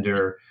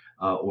vendor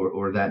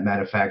or that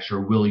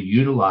manufacturer will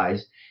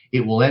utilize.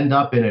 It will end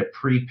up in a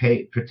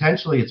prepaid.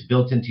 Potentially, it's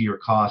built into your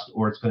cost,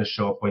 or it's going to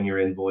show up on your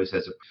invoice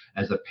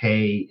as a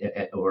pay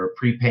or a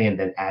prepay and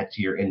then add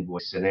to your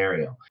invoice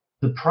scenario.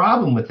 The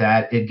problem with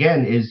that,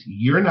 again, is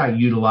you're not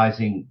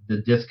utilizing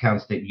the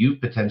discounts that you've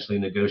potentially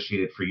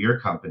negotiated for your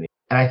company.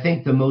 And I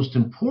think the most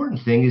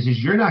important thing is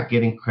you're not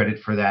getting credit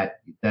for that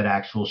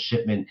actual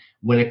shipment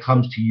when it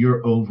comes to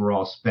your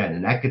overall spend.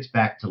 And that gets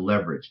back to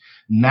leverage.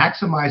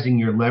 Maximizing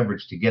your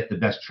leverage to get the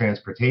best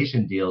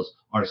transportation deals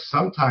are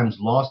sometimes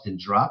lost in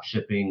drop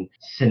shipping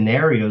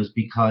scenarios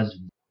because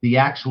the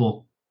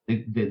actual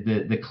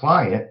the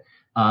client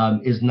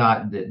is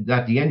not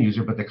the end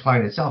user, but the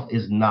client itself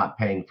is not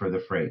paying for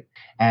the freight.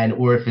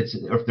 Or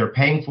if they're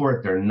paying for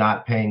it, they're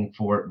not paying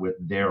for it with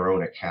their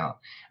own account.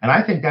 And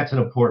I think that's an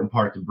important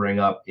part to bring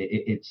up.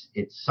 It's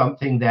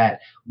something that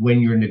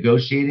when you're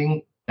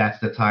negotiating, that's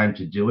the time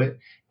to do it.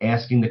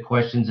 Asking the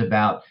questions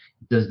about,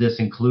 does this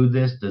include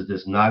this? Does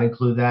this not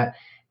include that?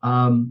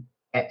 And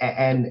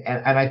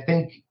I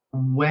think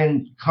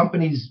when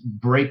companies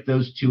break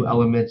those two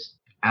elements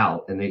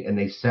out and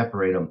they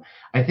separate them,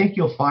 I think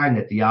you'll find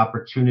that the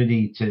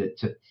opportunity to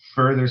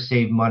further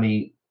save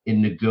money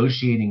in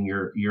negotiating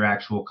your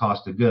actual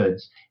cost of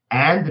goods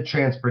and the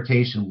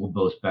transportation will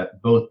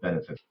both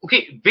benefit.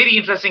 Okay, very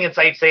interesting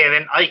insights there,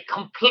 and I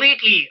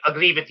completely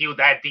agree with you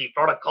that the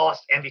product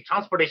cost and the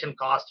transportation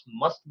cost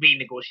must be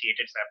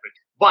negotiated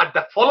separately. But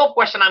the follow-up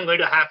question I'm going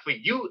to have for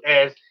you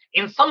is,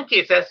 in some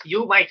cases,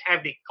 you might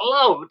have the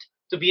clout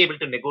to be able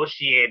to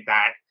negotiate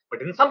that,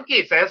 but in some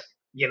cases,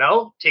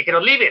 take it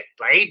or leave it,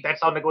 right?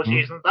 That's how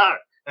negotiations are,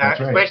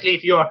 especially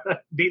if you're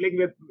dealing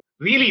with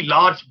really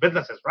large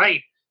businesses, right?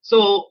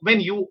 So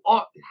when you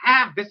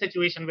have this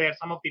situation where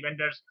some of the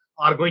vendors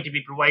are going to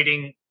be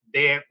providing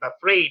the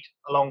freight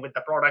along with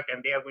the product,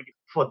 and they are going to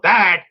for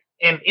that,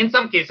 and in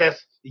some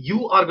cases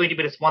you are going to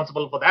be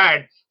responsible for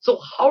that. So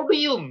how do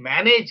you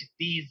manage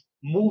these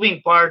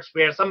moving parts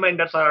where some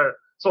vendors are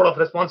sort of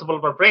responsible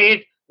for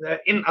freight,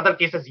 in other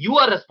cases you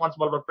are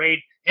responsible for freight,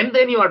 and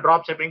then you are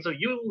drop shipping? So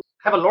you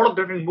have a lot of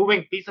different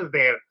moving pieces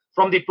there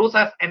from the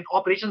process and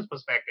operations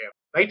perspective,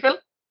 right, Phil?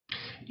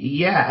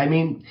 Yeah, I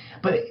mean,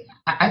 but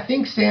I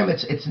think, Sam,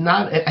 it's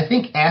not. I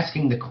think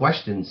asking the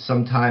questions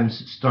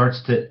sometimes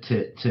starts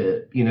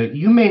to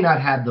you may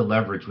not have the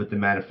leverage with the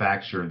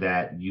manufacturer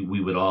that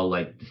we would all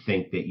like to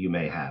think that you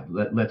may have.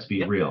 Let's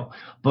be real.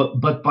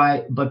 But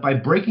by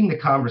breaking the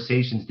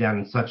conversations down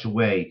in such a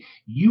way,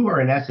 you are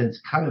in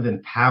essence kind of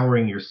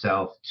empowering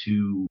yourself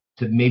to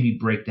to maybe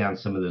break down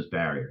some of those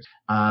barriers.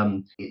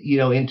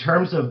 In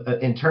terms of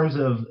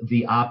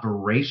the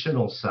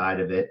operational side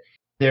of it,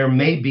 there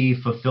may be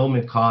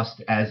fulfillment costs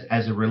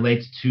as it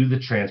relates to the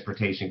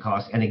transportation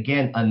costs. And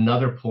again,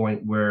 another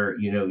point where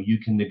you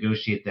can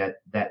negotiate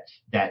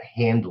that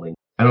handling.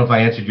 I don't know if I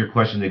answered your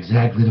question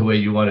exactly the way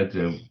you wanted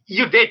to.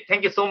 You did.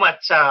 Thank you so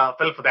much,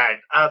 Phil, for that.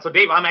 So,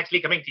 Dave, I'm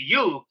actually coming to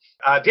you,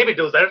 David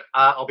Dozer,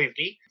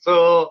 obviously.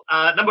 So,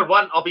 number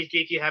one,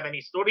 obviously, if you have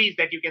any stories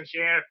that you can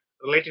share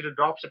related to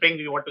dropshipping,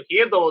 we want to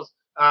hear those.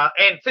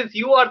 And since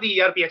you are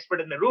the ERP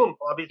expert in the room,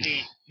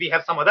 obviously, we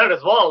have some other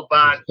as well.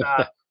 But do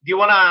you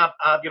want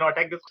to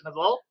take this one as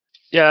well?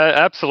 Yeah,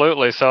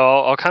 absolutely. So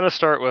I'll kind of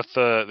start with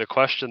the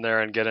question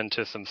there and get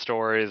into some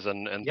stories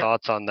and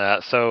thoughts on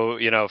that. So,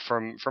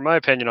 from my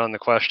opinion on the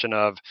question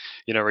of,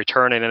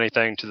 returning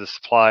anything to the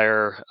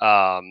supplier,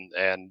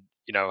 and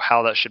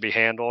how that should be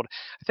handled.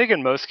 I think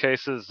in most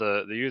cases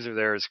the user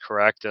there is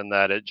correct in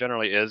that it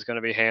generally is going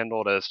to be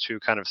handled as two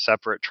kind of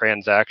separate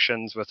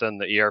transactions within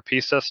the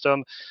ERP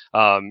system.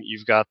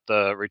 You've got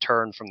the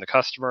return from the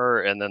customer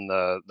and then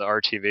the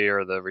RTV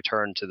or the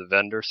return to the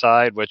vendor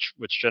side, which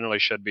generally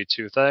should be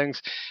two things.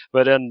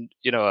 But in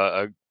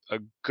a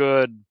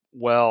good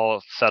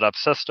well set up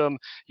system,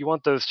 you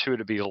want those two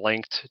to be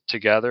linked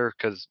together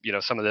because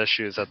some of the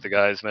issues that the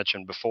guys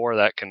mentioned before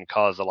that can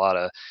cause a lot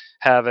of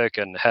havoc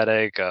and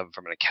headache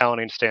from an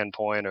accounting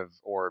standpoint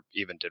or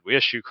even did we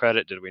issue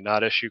credit, did we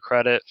not issue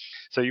credit.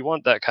 So you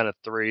want that kind of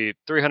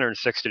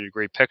 360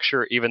 degree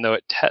picture, even though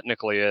it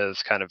technically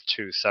is kind of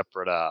two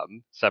separate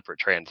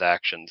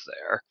transactions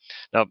there.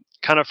 Now,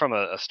 kind of from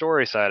a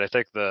story side, I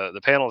think the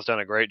panel has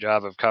done a great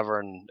job of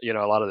covering a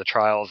lot of the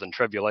trials and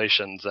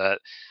tribulations that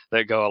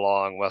go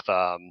along with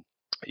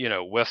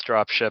with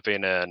drop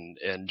shipping and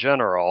in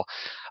general.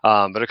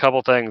 But a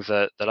couple things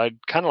that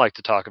I'd kind of like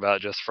to talk about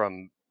just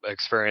from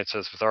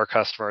experiences with our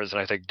customers,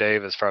 and I think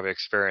Dave has probably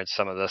experienced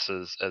some of this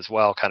as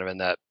well, kind of in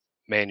that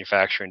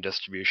manufacturing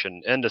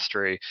distribution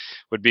industry,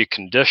 would be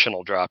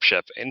conditional drop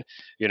shipping.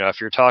 If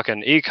you're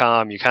talking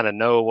e-com, you kind of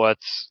know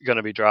what's going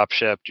to be drop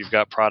shipped. You've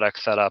got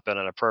products set up in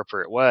an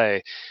appropriate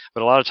way.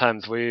 But a lot of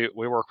times we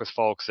work with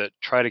folks that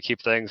try to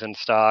keep things in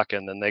stock,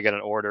 and then they get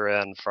an order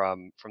in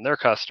from their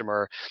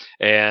customer,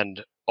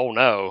 and oh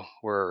no,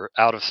 we're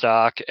out of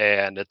stock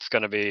and it's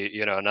going to be,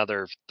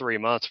 another 3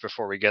 months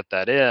before we get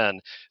that in.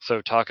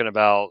 So talking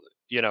about,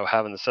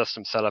 having the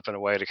system set up in a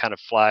way to kind of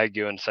flag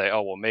you and say,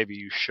 oh, well, maybe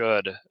you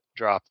should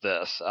drop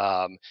this.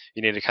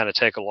 You need to kind of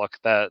take a look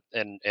at that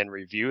and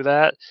review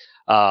that,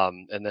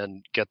 and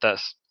then get that,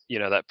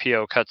 that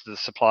PO cut to the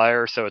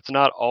supplier. So it's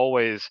not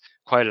always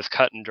quite as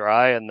cut and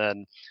dry. And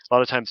then a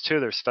lot of times too,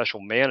 there's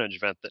special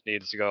management that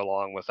needs to go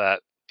along with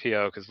that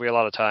PO, because we a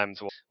lot of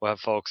times we'll have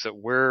folks that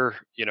we're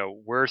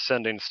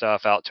sending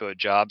stuff out to a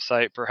job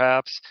site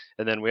perhaps,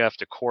 and then we have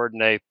to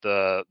coordinate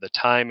the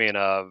timing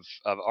of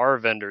our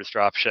vendor's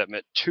drop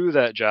shipment to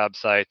that job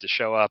site to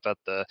show up at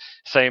the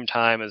same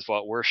time as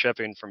what we're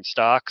shipping from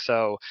stock.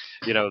 So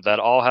that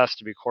all has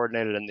to be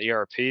coordinated in the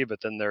ERP, but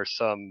then there's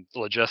some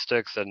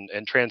logistics and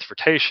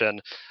transportation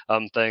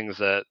things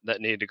that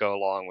need to go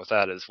along with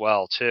that as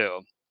well too.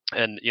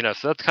 And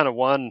so that's kind of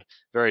one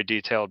very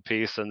detailed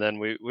piece. And then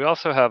we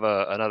also have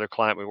another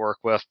client we work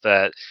with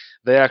that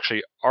they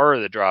actually are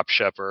the drop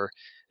shipper,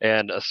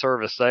 and a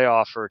service they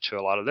offer to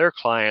a lot of their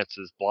clients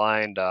is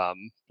blind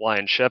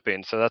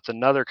shipping. So that's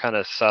another kind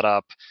of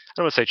setup. I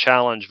don't want to say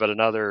challenge, but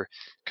another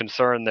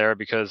concern there,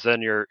 because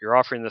then you're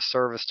offering this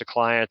service to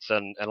clients,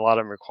 and a lot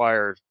of them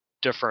require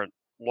different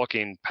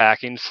looking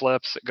packing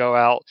slips that go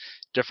out,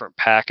 different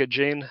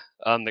packaging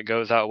that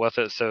goes out with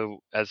it. So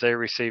as they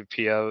receive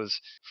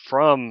POs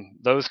from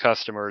those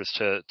customers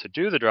to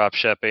do the drop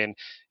shipping,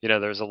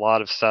 there's a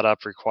lot of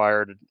setup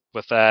required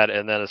with that.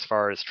 And then as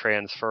far as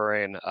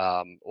transferring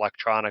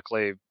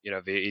electronically,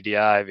 via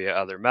EDI, via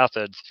other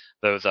methods,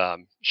 those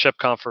ship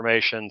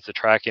confirmations, the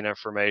tracking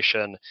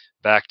information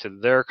back to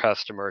their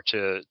customer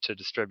to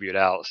distribute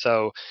out.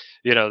 So,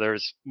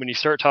 there's, when you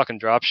start talking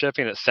drop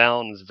shipping, it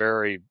sounds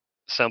very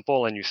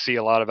simple, and you see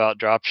a lot about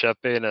drop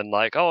shipping and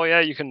like, oh yeah,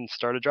 you can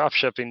start a drop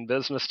shipping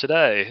business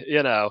today.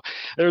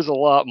 There's a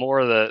lot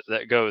more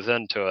that goes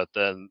into it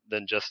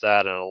than just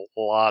that, and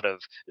a lot of,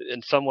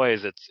 in some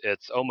ways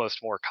it's almost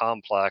more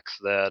complex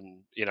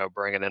than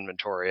bringing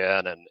inventory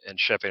in and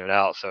shipping it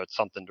out. So it's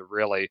something to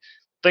really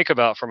think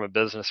about from a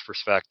business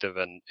perspective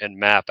and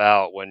map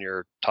out when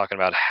you're talking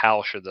about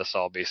how should this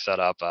all be set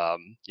up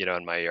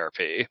in my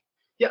ERP.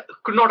 Yeah,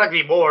 could not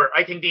agree more.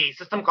 I think the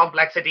system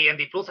complexity and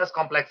the process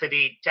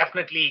complexity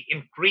definitely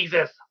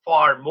increases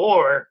far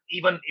more,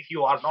 even if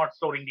you are not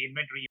storing the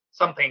inventory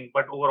something,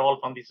 but overall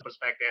from this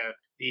perspective,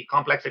 the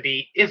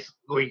complexity is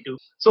going to.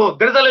 So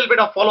there's a little bit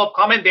of follow-up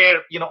comment there,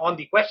 on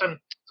the question.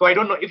 So I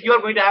don't know if you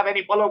are going to have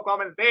any follow-up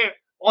comments there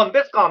on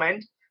this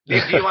comment.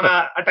 Dave, do you want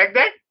to attack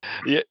that?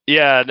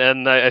 Yeah,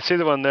 and I see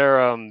the one there.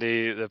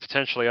 The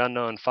potentially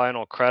unknown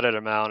final credit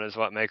amount is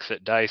what makes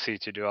it dicey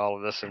to do all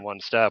of this in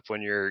one step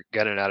when you're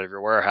getting out of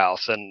your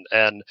warehouse.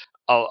 And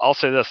I'll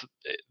say this: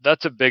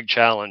 that's a big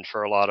challenge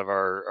for a lot of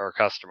our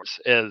customers.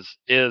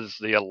 Is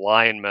the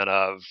alignment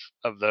of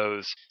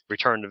those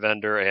return to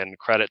vendor and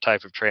credit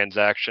type of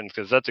transactions,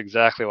 because that's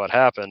exactly what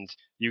happens.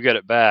 You get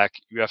it back,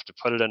 you have to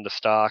put it into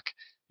stock,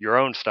 your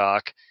own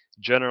stock.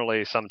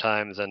 Generally,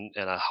 sometimes in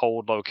a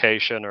hold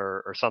location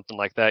or something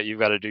like that, you've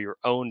got to do your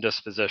own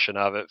disposition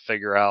of it,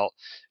 figure out,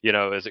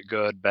 is it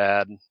good,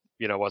 bad,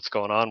 what's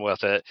going on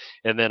with it.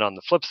 And then on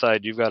the flip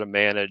side, you've got to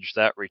manage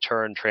that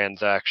return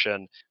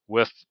transaction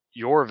with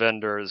your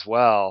vendor as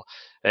well.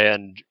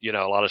 And,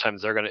 a lot of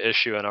times they're going to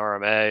issue an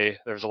RMA.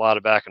 There's a lot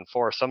of back and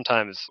forth.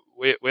 Sometimes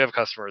we have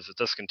customers that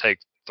this can take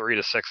 3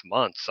 to 6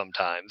 months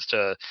sometimes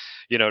to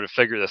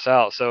figure this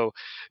out. So,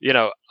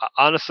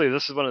 honestly,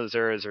 this is one of those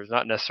areas there's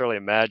not necessarily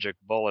a magic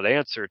bullet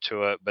answer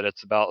to it, but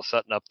it's about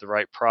setting up the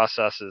right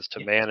processes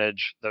to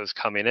manage those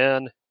coming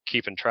in,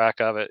 keeping track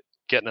of it,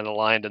 getting it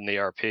aligned in the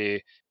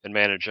ERP, and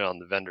managing on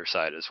the vendor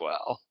side as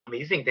well.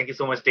 Amazing. Thank you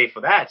so much, Dave,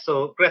 for that.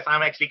 So, Chris,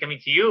 I'm actually coming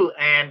to you.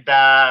 And,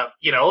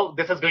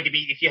 this is going to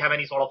be, if you have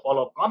any sort of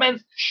follow-up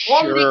comments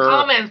on the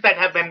comments that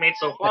have been made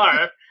so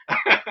far.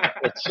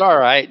 It's all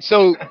right.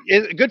 So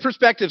good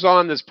perspectives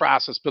on this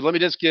process, but let me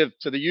just give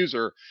to the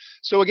user.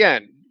 So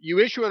again, you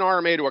issue an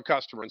RMA to a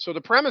customer. And so the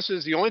premise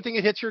is the only thing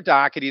that hits your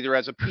dock, it either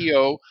has a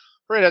PO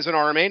or it has an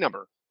RMA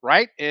number,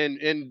 right? And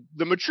in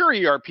the mature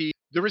ERP,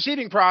 the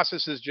receiving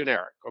process is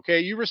generic.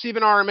 Okay. You receive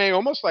an RMA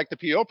almost like the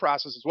PO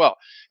process as well.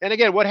 And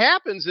again, what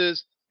happens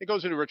is it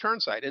goes into a return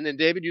site. And then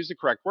David used the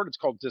correct word. It's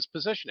called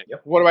dispositioning.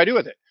 Yep. What do I do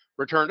with it?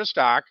 Return to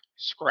stock,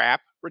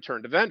 scrap,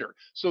 return to vendor.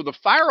 So the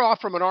fire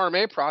off from an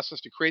RMA process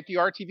to create the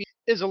RTV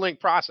is a link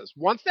process.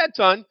 Once that's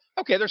done,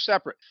 okay, they're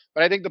separate.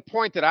 But I think the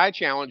point that I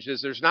challenged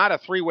is there's not a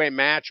three-way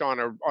match on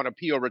a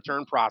PO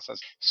return process.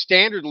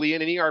 Standardly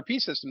in an ERP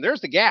system,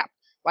 there's the gap.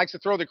 Likes to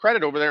throw the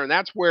credit over there, and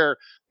that's where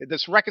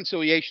this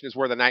reconciliation is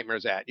where the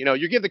nightmare's at.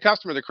 You give the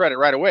customer the credit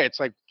right away. It's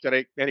like,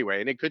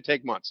 anyway, and it could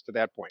take months to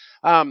that point.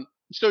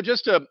 So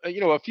just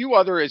a few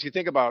other, as you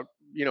think about,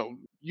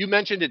 you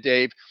mentioned it,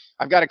 Dave.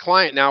 I've got a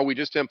client now we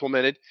just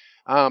implemented.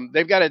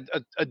 They've got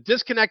a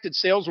disconnected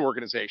sales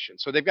organization.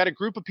 So they've got a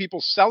group of people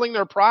selling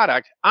their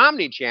product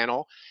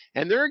omni-channel,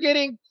 and they're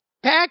getting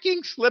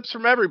packing slips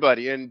from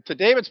everybody. And to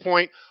David's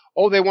point,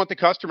 they want the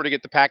customer to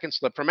get the packing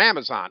slip from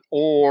Amazon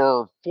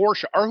or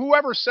Porsche or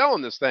whoever's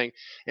selling this thing.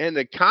 And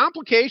the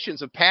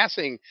complications of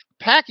passing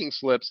packing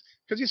slips,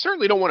 because you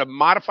certainly don't want to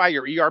modify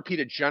your ERP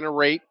to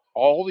generate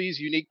all these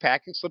unique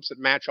packing slips that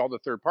match all the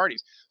third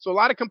parties. So a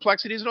lot of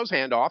complexities in those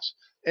handoffs.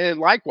 And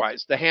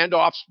likewise, the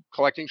handoffs,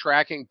 collecting,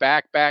 tracking,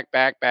 back,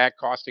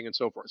 costing, and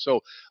so forth.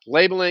 So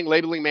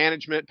labeling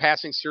management,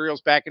 passing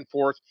serials back and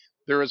forth.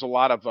 There is a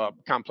lot of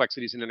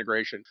complexities in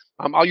integration.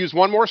 I'll use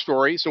one more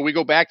story. So we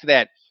go back to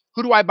that.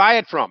 Who do I buy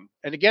it from?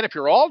 And again, if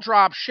you're all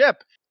drop ship,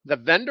 the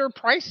vendor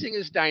pricing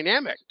is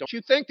dynamic. Don't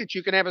you think that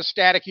you can have a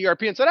static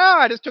ERP and say,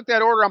 I just took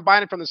that order, I'm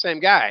buying it from the same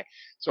guy.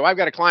 So I've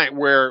got a client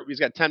where he's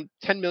got 10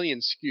 million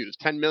SKUs,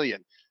 10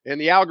 million.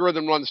 And the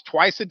algorithm runs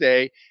twice a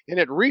day, and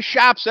it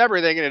reshops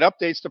everything, and it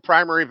updates the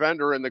primary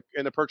vendor and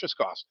the purchase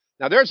cost.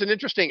 Now, there's an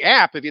interesting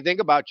app if you think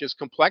about just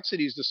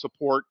complexities to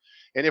support.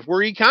 And if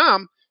we're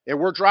e-com and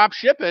we're drop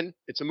shipping,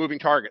 it's a moving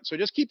target. So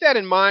just keep that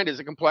in mind as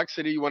a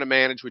complexity you want to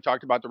manage. We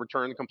talked about the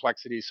return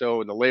complexity,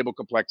 and the label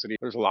complexity.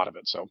 There's a lot of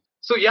it. So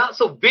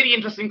very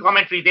interesting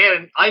commentary there.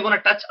 And I want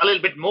to touch a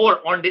little bit more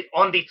on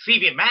the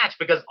three-way match,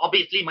 because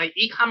obviously my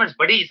e-commerce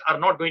buddies are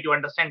not going to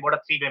understand what a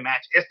three-way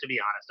match is, to be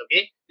honest.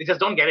 Okay, they just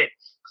don't get it.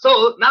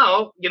 So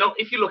now,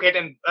 if you look at,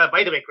 and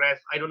by the way, Chris,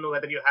 I don't know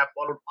whether you have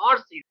followed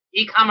our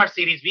e-commerce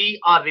series. We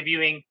are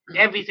reviewing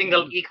every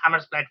single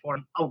e-commerce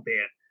platform out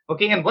there.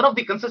 Okay, and one of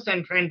the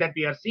consistent trend that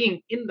we are seeing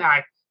in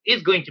that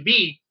is going to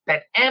be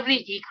that every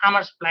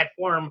e-commerce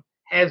platform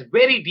has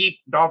very deep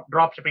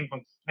drop shipping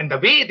functions. And the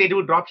way they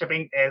do drop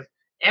shipping is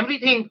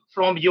everything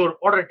from your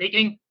order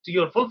taking to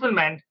your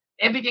fulfillment,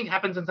 everything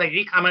happens inside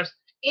e-commerce,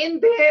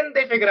 and then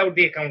they figure out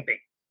the accounting.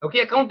 Okay,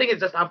 accounting is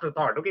just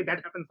afterthought. Okay,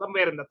 that happens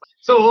somewhere in the.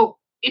 So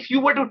if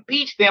you were to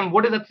teach them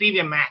what is a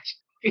three-way match,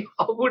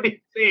 how would it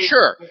say?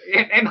 Sure.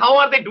 And how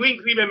are they doing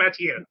three-way match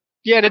here?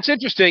 Yeah, and it's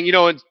interesting,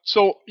 and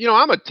so,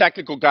 I'm a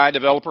technical guy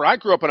developer. I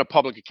grew up in a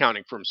public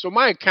accounting firm, so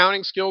my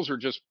accounting skills are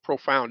just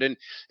profound. And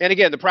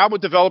again, the problem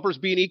with developers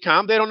being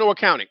e-com, they don't know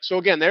accounting. So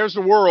again, there's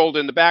the world,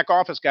 and the back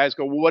office guys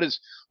go, well,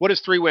 what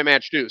does three-way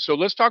match do? So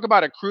let's talk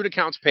about accrued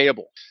accounts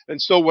payable.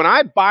 And so when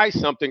I buy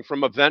something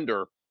from a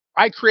vendor,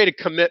 I create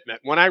a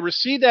commitment. When I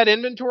receive that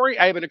inventory,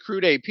 I have an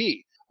accrued AP.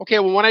 Okay,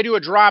 well, when I do a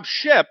drop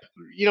ship,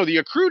 the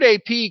accrued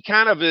AP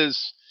kind of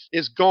is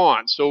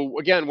gone. So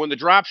again, when the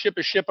drop ship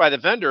is shipped by the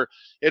vendor,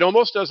 it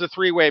almost does a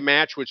three-way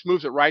match, which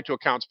moves it right to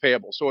accounts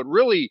payable. So it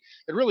really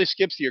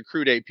skips the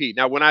accrued AP.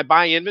 Now, when I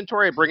buy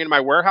inventory, I bring it in my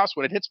warehouse.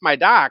 When it hits my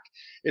dock,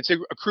 it's a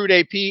accrued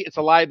AP. It's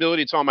a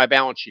liability. It's on my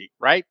balance sheet,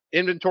 right?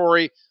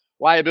 Inventory,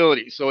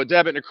 liability. So a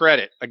debit and a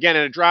credit. Again,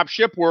 in a drop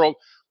ship world,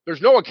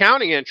 there's no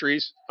accounting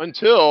entries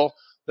until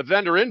the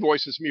vendor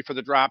invoices me for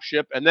the drop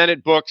ship, and then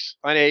it books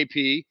an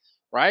AP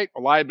right?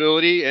 A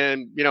liability,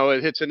 and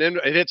it hits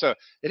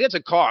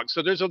a cog.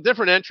 So there's a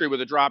different entry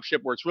with a drop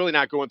ship where it's really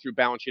not going through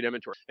balance sheet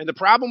inventory. And the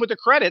problem with the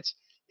credits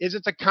is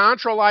it's a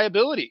contra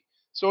liability.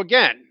 So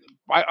again,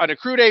 an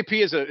accrued AP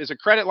is a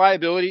credit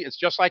liability. It's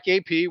just like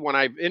AP. When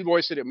I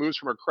invoice it, it moves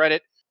from a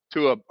credit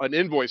to an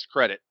invoiced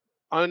credit.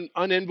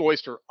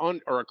 Uninvoiced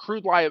or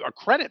accrued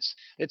credits.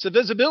 It's a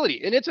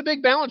visibility, and it's a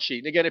big balance sheet.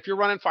 And again, if you're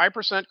running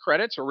 5%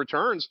 credits or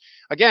returns,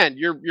 again,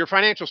 your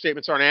financial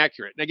statements aren't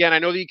accurate. And again, I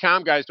know the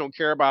e-com guys don't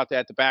care about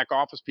that. The back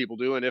office people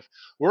do. And if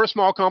we're a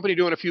small company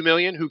doing a few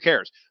million, who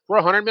cares? If we're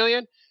 100 million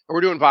and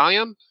we're doing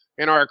volume,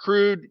 and our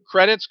accrued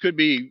credits could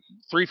be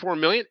 3-4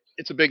 million.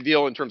 It's a big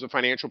deal in terms of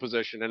financial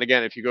position. And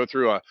again, if you go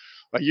through a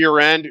year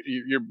end,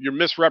 you're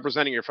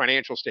misrepresenting your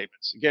financial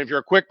statements. Again, if you're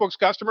a QuickBooks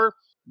customer,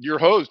 you're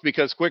hosed,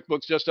 because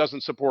QuickBooks just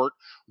doesn't support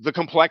the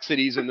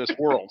complexities in this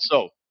world.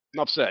 So,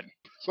 enough said.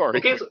 Sorry.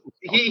 Okay, so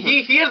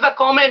here's a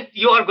comment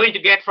you are going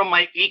to get from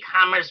my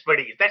e-commerce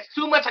buddies. That's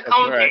too much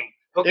accounting. Right.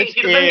 Okay,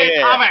 he doesn't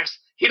get commerce.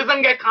 He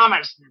doesn't get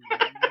commerce.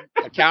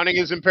 Accounting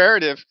is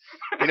imperative.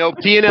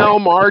 P&L,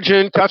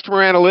 margin, customer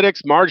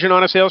analytics, margin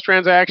on a sales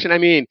transaction. I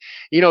mean,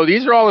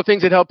 these are all the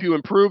things that help you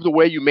improve the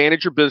way you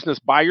manage your business,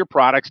 buy your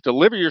products,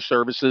 deliver your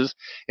services,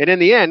 and in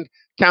the end,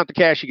 count the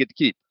cash you get to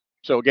keep.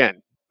 So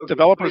again,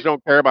 developers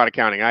don't care about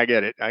accounting. I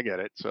get it.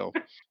 So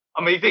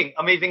amazing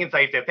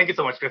insights there. Thank you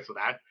so much, Chris, for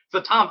that. So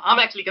Tom, I'm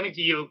actually coming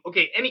to you.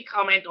 Okay, any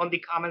comment on the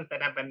comments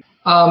that have been?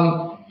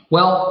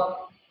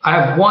 Well, I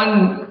have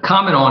one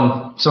comment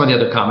on some of the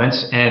other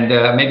comments, and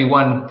maybe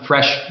one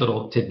fresh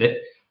little tidbit.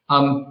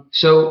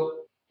 So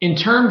in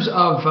terms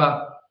of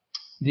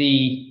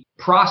the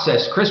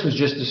process, Chris was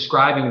just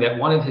describing that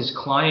one of his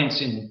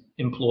clients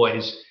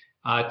employs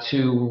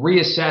to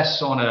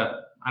reassess on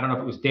I don't know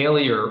if it was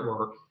daily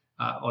or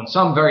on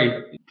some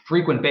very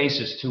frequent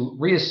basis, to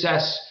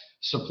reassess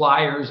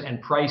suppliers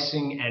and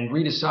pricing and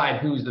redecide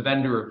who's the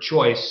vendor of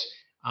choice,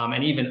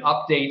 and even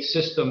update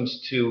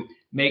systems to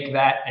make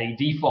that a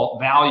default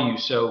value.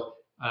 So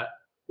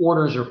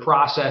orders are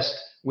processed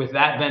with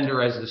that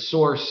vendor as the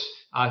source,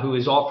 who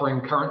is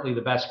offering currently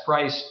the best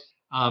price.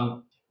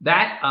 In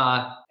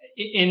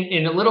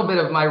a little bit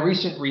of my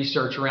recent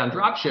research around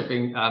drop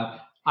shipping,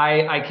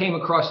 I came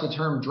across the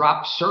term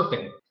drop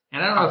surfing.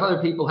 And I don't know if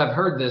other people have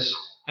heard this.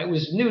 It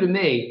was new to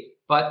me,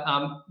 but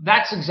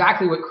that's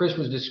exactly what Chris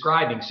was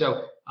describing.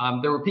 So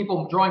there were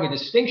people drawing a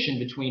distinction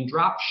between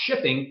drop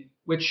shipping,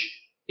 which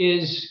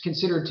is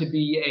considered to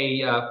be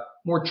a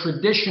more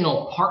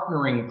traditional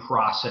partnering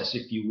process,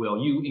 if you will.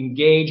 You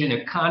engage in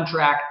a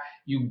contract,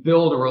 you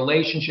build a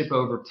relationship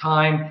over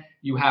time,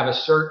 you have a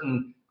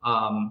certain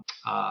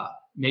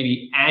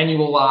maybe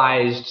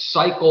annualized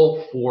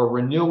cycle for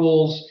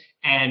renewals,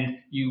 and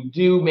you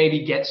do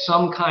maybe get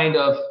some kind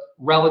of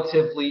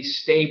relatively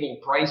stable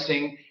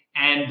pricing,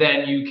 and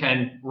then you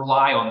can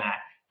rely on that.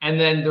 And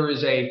then there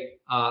is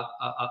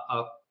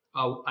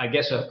I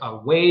guess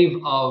a wave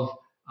of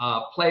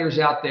players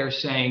out there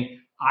saying,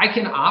 I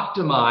can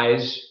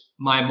optimize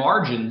my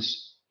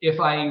margins if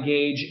I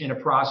engage in a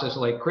process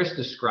like Chris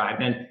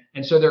described.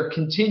 And so they're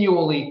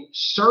continually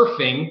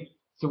surfing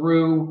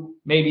through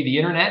maybe the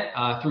internet,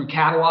 through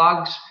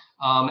catalogs,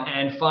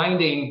 and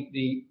finding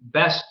the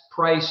best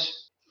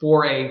price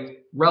for a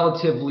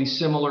relatively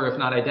similar, if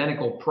not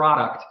identical,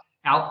 product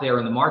out there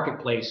in the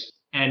marketplace,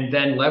 and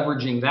then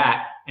leveraging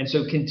that. And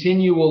so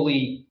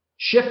continually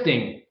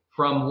shifting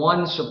from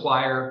one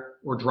supplier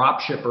or drop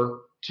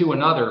shipper to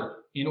another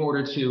in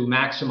order to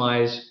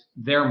maximize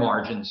their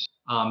margins.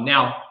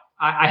 Now,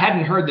 I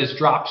hadn't heard this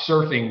drop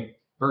surfing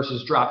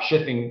versus drop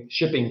shipping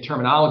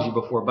terminology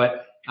before,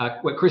 but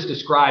what Chris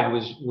described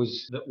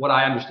was what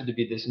I understood to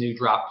be this new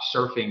drop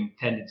surfing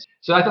tendency.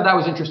 So I thought that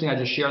was interesting. I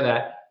just share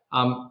that.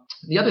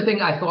 The other thing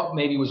I thought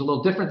maybe was a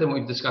little different than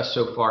we've discussed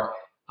so far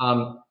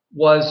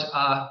was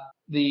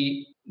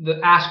the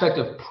aspect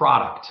of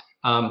product.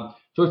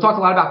 So we've talked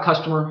a lot about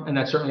customer, and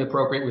that's certainly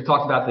appropriate. We've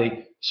talked about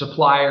the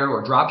supplier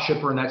or drop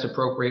shipper, and that's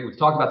appropriate. We've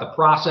talked about the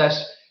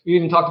process. We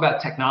even talked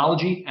about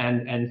technology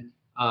and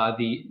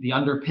the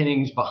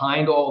underpinnings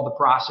behind all of the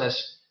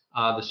process,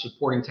 the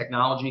supporting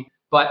technology.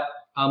 But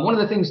one of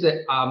the things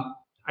that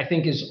I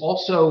think is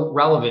also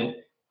relevant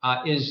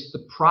is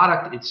the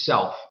product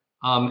itself,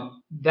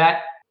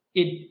 that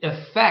it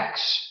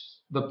affects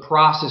the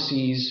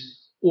processes,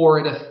 or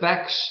it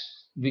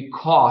affects the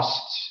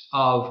costs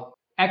of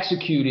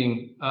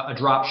executing a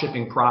drop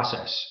shipping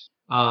process.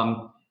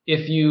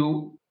 If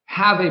you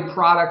have a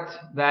product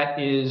that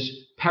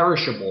is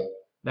perishable,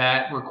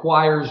 that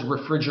requires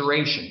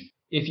refrigeration,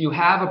 if you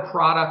have a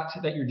product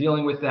that you're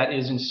dealing with that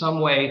is in some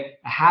way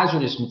a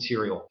hazardous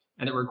material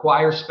and it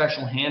requires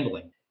special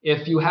handling,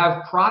 if you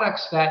have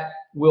products that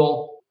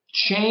will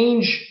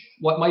change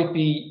what might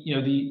be,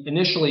 the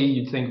initially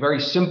you'd think very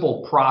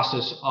simple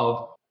process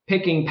of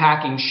picking,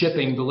 packing,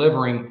 shipping,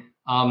 delivering,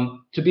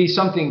 to be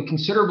something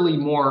considerably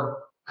more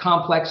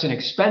complex and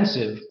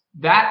expensive,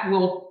 that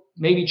will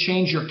maybe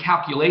change your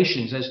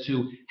calculations as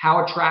to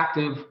how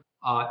attractive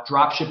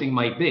drop shipping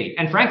might be.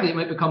 And frankly, it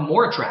might become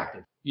more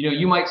attractive.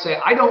 You might say,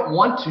 I don't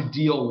want to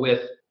deal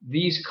with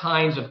these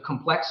kinds of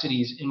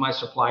complexities in my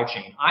supply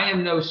chain. I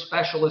am no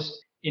specialist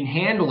in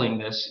handling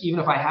this, even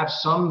if I have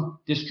some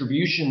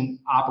distribution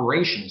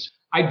operations.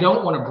 I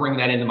don't want to bring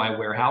that into my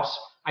warehouse.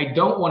 I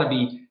don't want to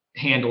be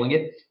handling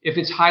it. If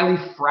it's highly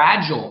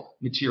fragile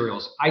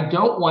materials, I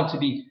don't want to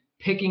be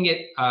picking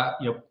it,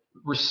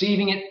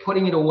 receiving it,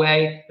 putting it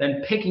away,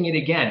 then picking it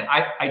again.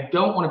 I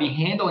don't want to be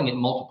handling it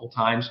multiple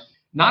times,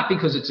 not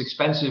because it's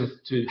expensive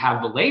to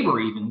have the labor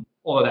even,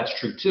 although that's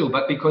true too,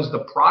 but because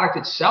the product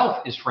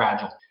itself is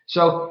fragile.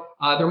 So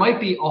there might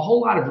be a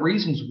whole lot of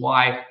reasons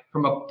why,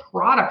 from a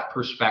product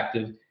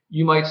perspective,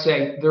 you might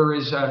say there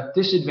is a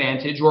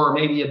disadvantage or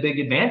maybe a big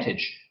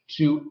advantage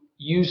to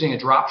using a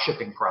drop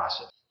shipping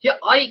process. Yeah,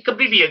 I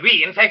completely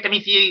agree. In fact,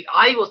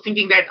 I was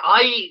thinking that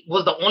I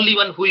was the only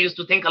one who used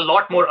to think a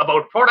lot more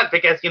about product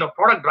because,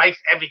 product drives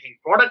everything.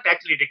 Product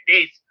actually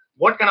dictates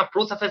what kind of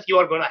processes you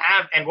are going to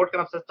have and what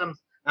kind of systems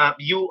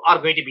you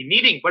are going to be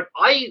needing. But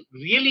I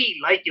really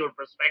like your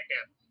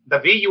perspective, the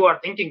way you are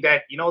thinking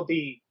that,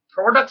 the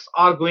products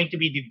are going to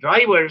be the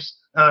drivers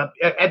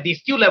at the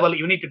SKU level.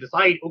 You need to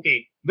decide,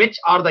 okay, which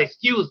are the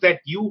SKUs that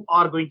you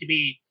are going to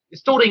be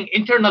storing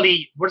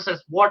internally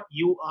versus what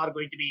you are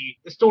going to be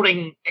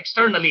storing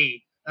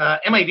externally.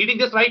 Am I reading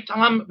this right,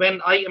 Tom?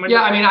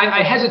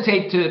 I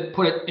hesitate to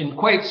put it in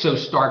quite so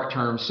stark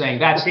terms, saying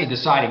that's the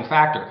deciding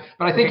factor,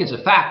 but I think it's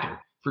a factor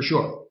for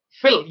sure.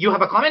 Phil, you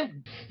have a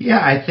comment? Yeah,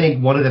 I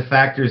think one of the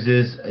factors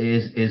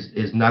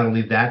is not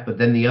only that, but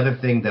then the other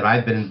thing that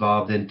I've been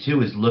involved in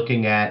too is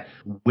looking at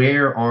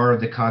where are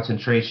the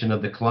concentration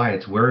of the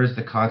clients, where is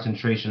the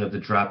concentration of the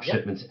drop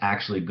shipments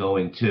actually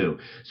going to.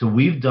 So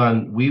we've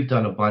done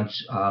a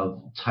bunch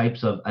of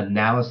types of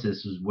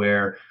analysis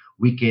where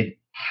we could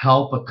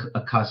help a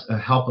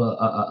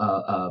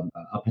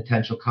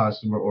potential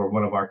customer or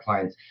one of our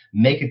clients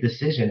make a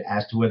decision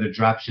as to whether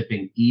drop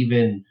shipping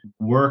even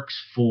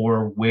works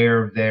for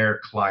where their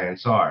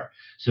clients are.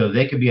 So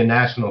they could be a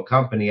national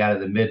company out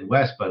of the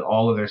Midwest, but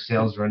all of their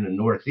sales are in the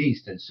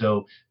Northeast. And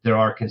so there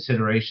are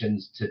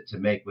considerations to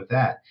make with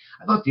that.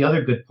 I thought the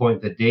other good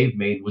point that Dave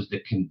made was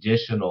the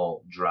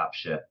conditional drop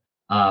ship.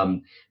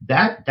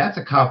 That's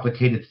a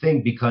complicated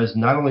thing because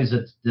not only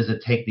does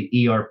it take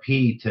the ERP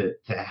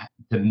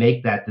to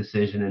make that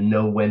decision and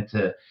know when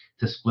to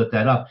split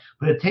that up,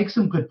 but it takes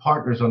some good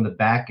partners on the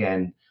back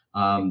end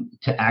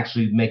to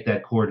actually make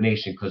that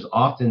coordination. Because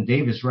often,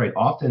 Dave is right.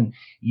 Often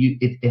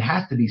it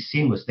has to be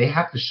seamless. They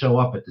have to show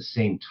up at the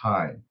same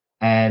time.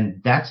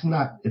 And that's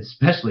not,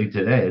 especially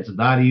today, it's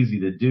not easy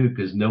to do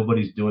because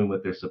nobody's doing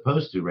what they're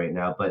supposed to right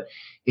now. But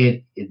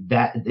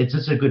it's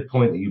just a good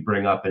point that you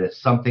bring up. And it's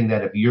something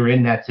that if you're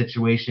in that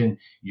situation,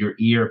 your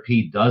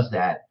ERP does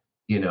that,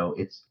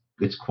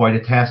 it's quite a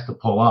task to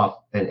pull off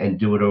and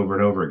do it over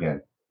and over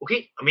again.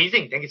 Okay,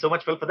 amazing. Thank you so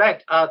much, Phil, for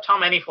that.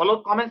 Tom, any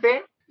follow-up comments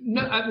there?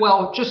 No,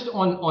 well, just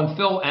on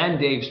Phil and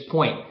Dave's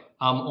point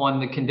on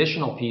the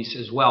conditional piece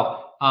as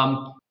well.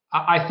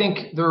 I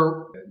think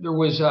there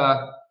was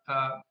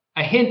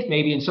a hint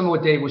maybe in some of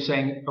what Dave was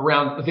saying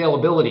around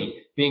availability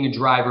being a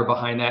driver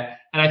behind that.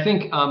 And I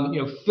think,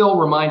 Phil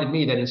reminded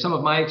me that in some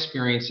of my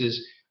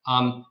experiences,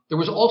 there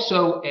was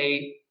also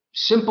a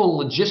simple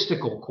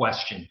logistical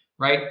question,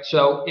 right?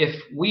 So if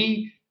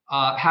we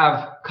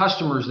have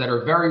customers that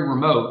are very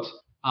remote,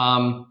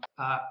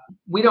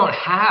 we don't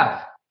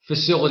have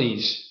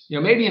facilities,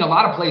 maybe in a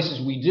lot of places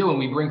we do, and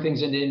we bring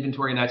things into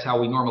inventory and that's how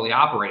we normally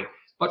operate.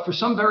 But for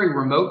some very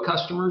remote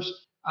customers,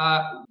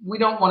 we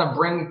don't want to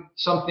bring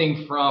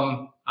something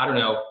from,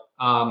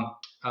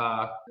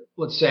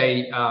 let's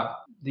say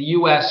the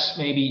US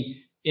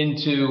maybe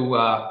into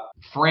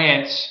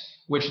France,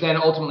 which then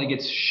ultimately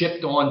gets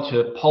shipped on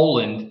to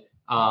Poland.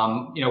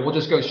 We'll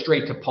just go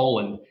straight to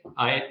Poland.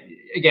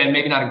 Again,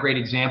 maybe not a great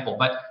example,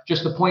 but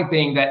just the point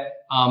being that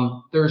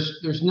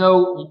there's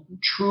no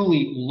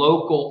truly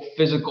local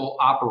physical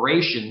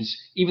operations,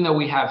 even though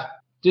we have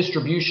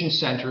distribution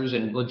centers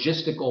and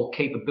logistical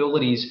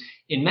capabilities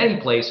in many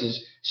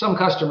places. Some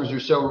customers are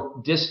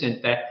so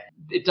distant that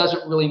it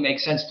doesn't really make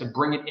sense to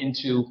bring it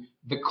into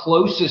the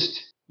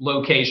closest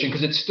location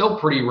because it's still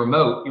pretty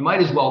remote. You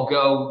might as well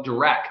go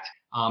direct.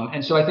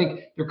 And so I think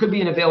there could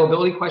be an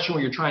availability question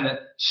where you're trying to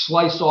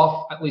slice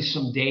off at least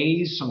some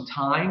days, some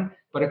time,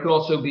 but it could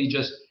also be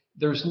just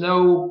there's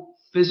no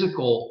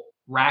physical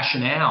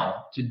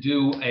rationale to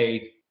do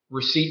a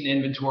receipt and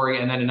inventory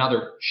and then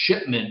another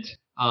shipment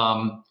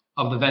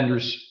of the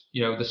vendor's,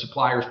 the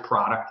supplier's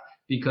product,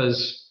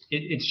 because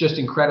it's just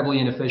incredibly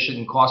inefficient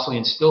and costly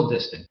and still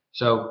distant.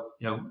 So,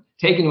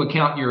 take into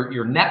account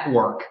your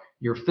network,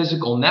 your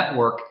physical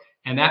network,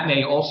 and that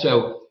may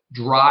also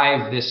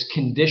drive this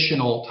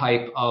conditional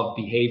type of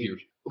behavior.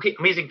 Okay,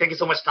 amazing. Thank you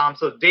so much, Tom.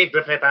 So Dave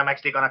Griffith, I'm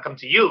actually going to come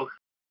to you.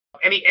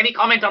 Any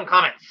comment on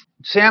comments?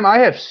 Sam, I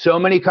have so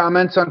many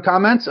comments on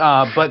comments,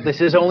 but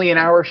this is only an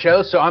hour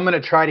show, so I'm going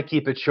to try to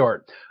keep it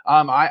short.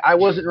 I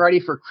wasn't ready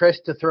for Chris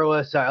to throw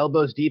us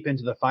elbows deep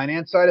into the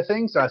finance side of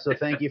things, so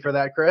thank you for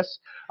that, Chris.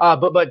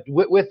 But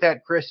with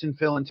that, Chris and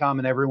Phil and Tom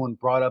and everyone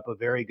brought up a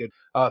very good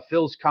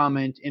Phil's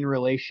comment in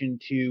relation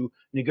to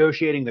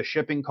negotiating the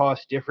shipping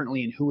costs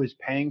differently and who is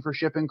paying for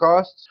shipping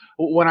costs.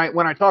 When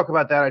I talk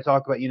about that, I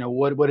talk about,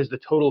 what is the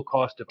total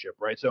cost of ship,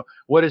 right? So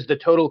what is the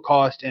total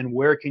cost and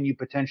where can you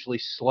potentially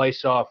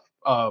slice off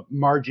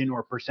margin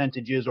or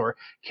percentages, or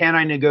can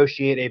I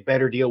negotiate a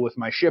better deal with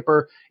my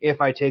shipper if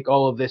I take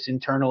all of this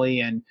internally?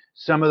 And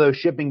some of those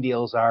shipping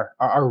deals are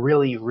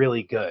really,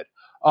 really good.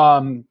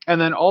 And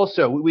then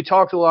also we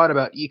talked a lot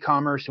about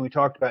e-commerce and we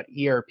talked about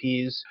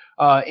ERPs.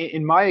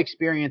 In my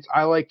experience,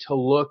 I like to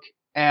look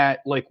at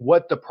like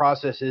what the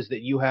process is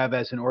that you have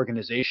as an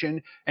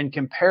organization and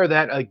compare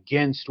that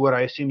against what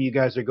I assume you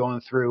guys are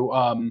going through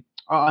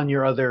on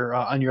your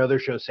other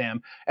show,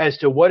 Sam, as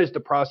to what is the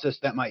process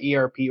that my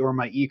ERP or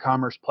my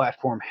e-commerce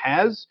platform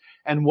has,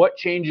 and what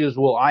changes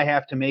will I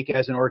have to make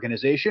as an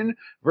organization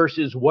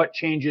versus what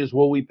changes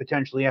will we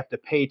potentially have to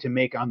pay to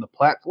make on the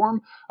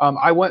platform.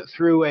 I went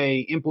through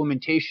a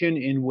implementation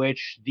in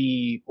which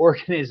the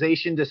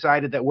organization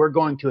decided that we're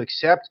going to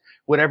accept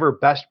whatever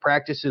best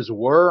practices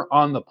were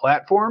on the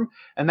platform,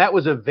 and that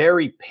was a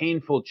very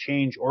painful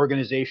change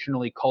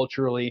organizationally,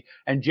 culturally,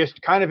 and just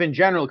kind of in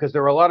general, because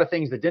there were a lot of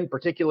things that didn't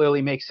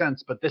particularly make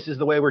sense, but this is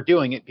the way we're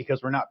doing it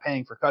because we're not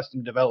paying for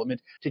custom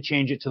development to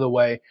change it to the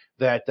way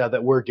that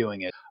we're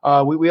doing it.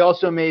 We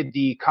also made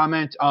the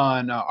comment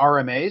on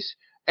RMAs,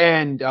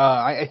 and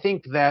I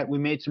think that we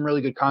made some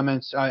really good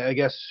comments. I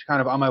guess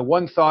kind of on my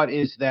one thought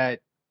is that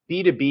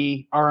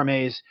B2B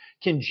RMAs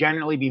can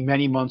generally be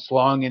many months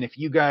long, and if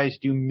you guys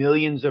do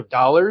millions of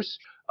dollars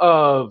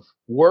of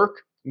work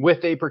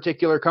with a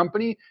particular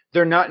company,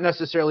 they're not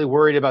necessarily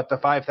worried about the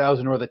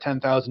 $5,000 or the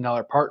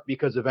 $10,000 part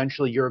because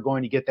eventually you're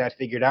going to get that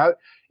figured out.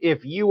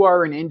 If you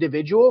are an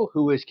individual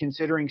who is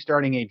considering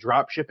starting a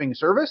drop shipping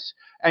service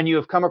and you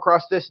have come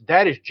across this,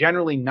 that is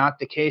generally not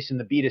the case in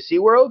the B2C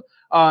world.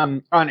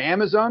 On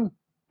Amazon,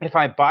 if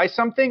I buy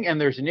something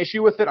and there's an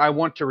issue with it, I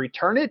want to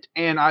return it,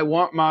 and I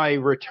want my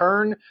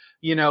return,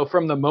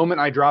 from the moment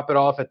I drop it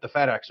off at the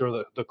FedEx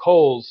or the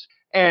Kohl's,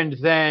 and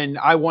then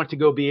I want to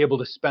go be able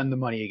to spend the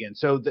money again.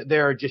 So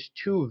there are just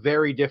two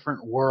very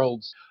different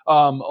worlds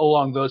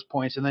along those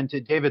points. And then to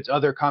David's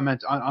other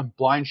comments on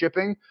blind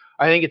shipping,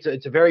 I think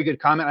it's a very good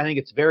comment. I think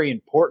it's very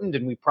important,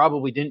 and we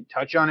probably didn't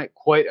touch on it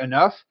quite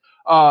enough.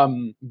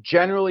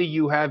 Generally,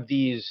 you have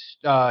these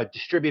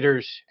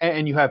distributors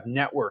and you have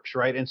networks,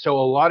 right? And so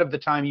a lot of the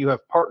time you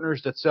have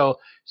partners that sell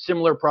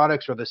similar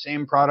products or the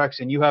same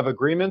products, and you have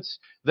agreements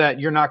that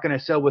you're not going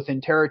to sell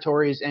within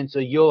territories. And so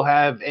you'll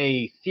have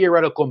a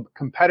theoretical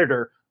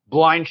competitor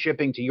blind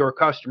shipping to your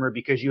customer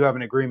because you have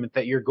an agreement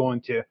that you're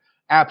going to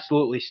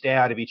absolutely stay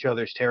out of each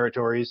other's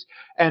territories.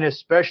 And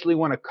especially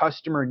when a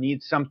customer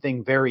needs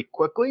something very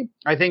quickly.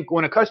 I think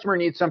when a customer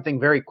needs something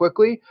very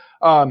quickly,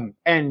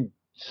 and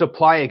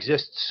supply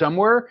exists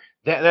somewhere,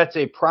 that's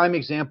a prime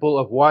example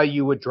of why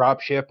you would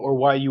drop ship or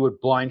why you would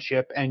blind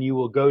ship, and you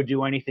will go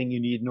do anything you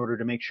need in order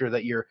to make sure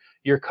that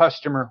your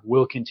customer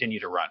will continue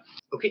to run.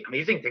 Okay,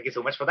 amazing. Thank you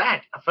so much for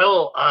that.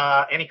 Phil,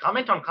 any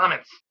comment on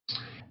comments?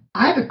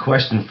 I have a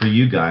question for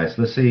you guys.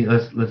 Let's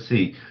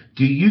see.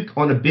 Do you,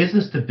 on a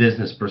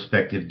business-to-business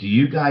perspective, do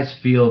you guys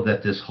feel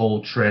that this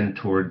whole trend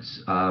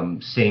towards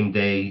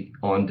same-day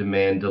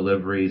on-demand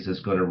deliveries is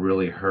going to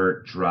really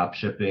hurt drop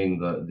shipping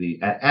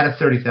at a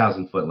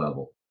 30,000-foot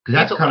level? Because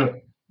that's kind of.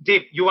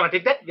 Dave, you want to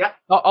take that? Yeah.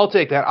 I'll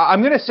take that.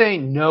 I'm going to say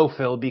no,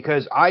 Phil,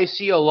 because I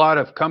see a lot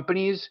of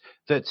companies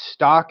that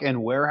stock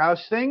and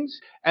warehouse things,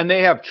 and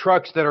they have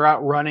trucks that are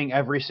out running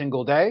every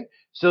single day.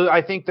 So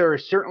I think there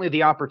is certainly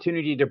the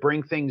opportunity to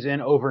bring things in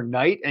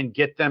overnight and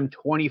get them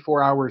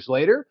 24 hours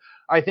later.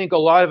 I think a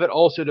lot of it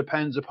also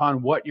depends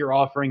upon what you're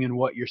offering and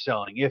what you're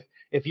selling.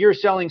 If you're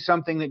selling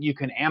something that you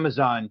can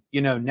Amazon,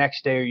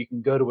 next day, or you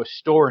can go to a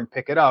store and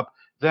pick it up,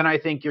 then I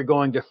think you're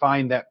going to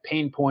find that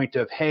pain point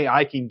of, hey,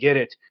 I can get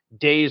it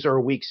days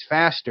or weeks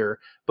faster.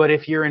 But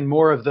if you're in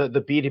more of the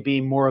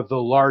B2B, more of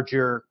the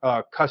larger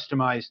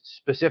customized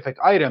specific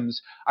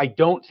items, I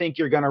don't think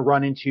you're going to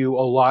run into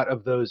a lot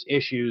of those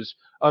issues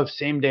of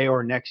same day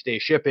or next day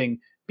shipping,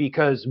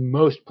 because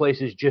most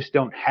places just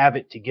don't have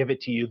it to give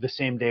it to you the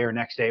same day or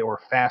next day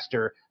or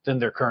faster than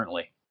they're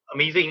currently.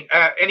 Amazing.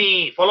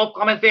 Any follow-up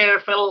comments there,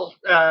 Phil?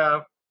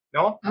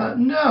 No?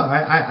 No,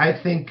 I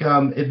think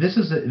this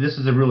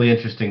is a really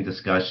interesting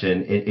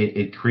discussion.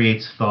 It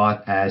creates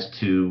thought as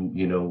to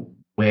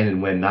when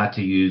and when not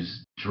to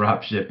use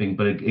drop shipping,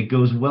 but it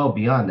goes well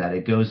beyond that.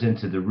 It goes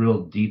into the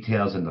real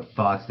details and the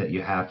thoughts that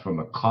you have from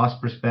a cost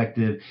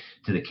perspective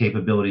to the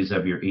capabilities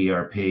of your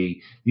ERP.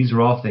 These are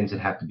all things that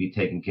have to be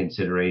taken into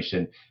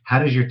consideration.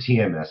 How does your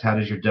TMS, how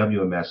does your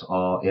WMS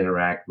all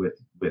interact with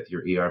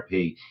your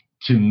ERP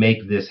to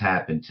make this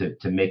happen,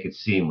 to make it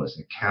seamless,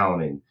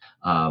 accounting,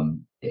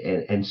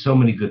 and so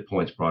many good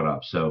points brought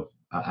up. So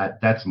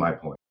that's my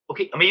point.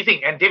 Okay,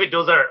 amazing. And David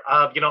Dozer,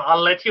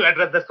 I'll let you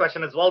address this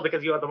question as well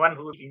because you are the one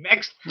who will be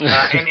next.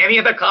 And any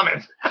other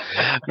comments?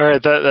 All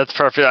right, that's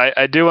perfect.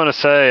 I do want to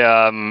say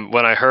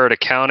when I heard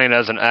accounting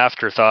as an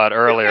afterthought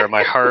earlier,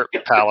 my heart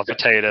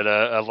palpitated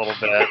a little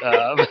bit.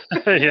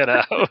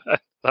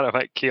 Thought I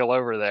might keel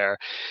over there.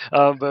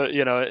 But,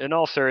 in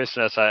all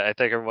seriousness, I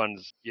think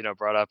everyone's,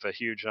 brought up a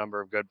huge number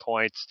of good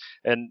points.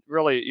 And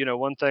really,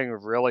 one thing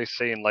we've really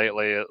seen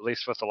lately, at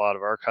least with a lot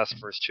of our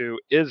customers too,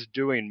 is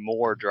doing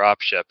more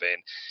drop shipping.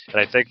 And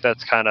I think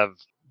that's kind of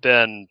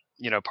been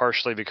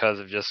partially because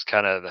of just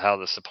kind of how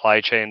the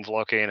supply chain's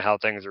looking, how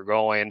things are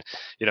going.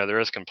 There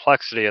is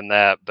complexity in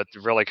that, but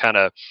really kind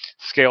of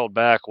scaled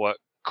back what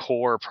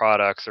core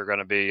products are going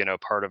to be,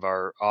 part of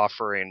our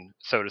offering,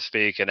 so to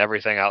speak, and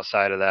everything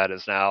outside of that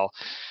is now,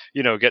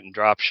 getting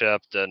drop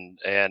shipped. And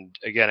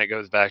again, it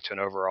goes back to an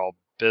overall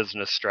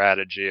business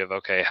strategy of,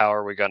 okay, how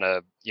are we going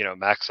to,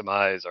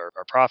 maximize our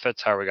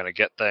profits? How are we going to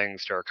get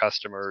things to our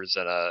customers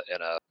in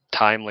a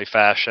timely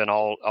fashion?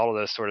 All of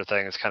those sort of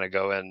things kind of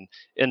go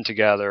in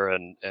together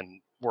and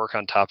work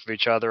on top of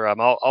each other.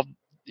 I'll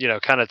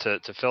kind of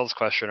to Phil's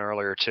question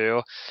earlier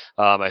too.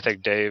 I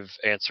think Dave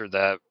answered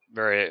that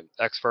very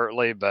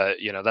expertly, but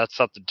that's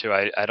something too.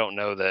 I don't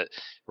know that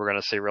we're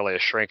going to see really a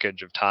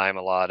shrinkage of time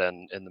a lot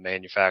in the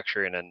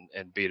manufacturing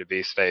and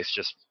B2B space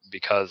just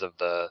because of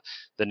the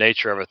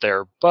nature of it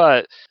there.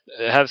 But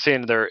I have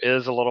seen there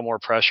is a little more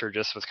pressure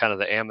just with kind of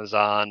the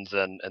Amazons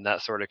and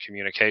that sort of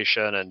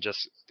communication, and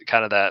just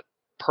kind of that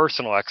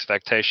personal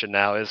expectation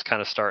now is kind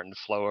of starting to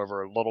flow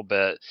over a little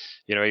bit,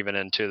 even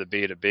into the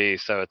B2B.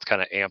 So it's kind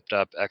of amped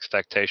up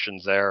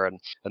expectations there, and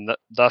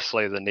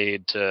thusly the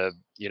need to,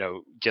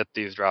 get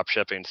these drop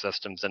shipping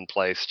systems in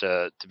place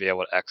to be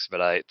able to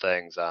expedite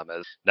things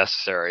as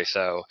necessary.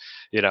 So,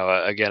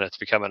 again, it's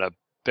becoming a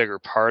bigger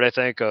part, I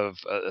think, of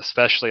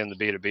especially in the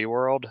B2B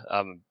world,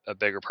 a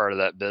bigger part of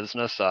that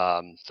business.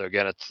 So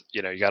again, it's,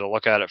 you got to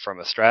look at it from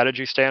a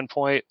strategy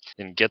standpoint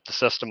and get the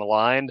system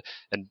aligned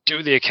and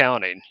do the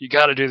accounting. You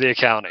got to do the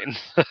accounting.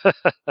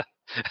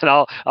 And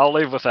I'll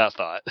leave with that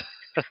thought.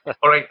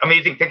 All right,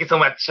 amazing. Thank you so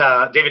much,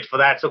 David, for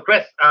that. So,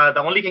 Chris, the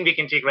only thing we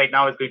can take right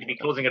now is going to be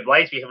closing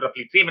advice. We have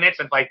roughly 3 minutes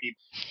and 5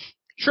 people.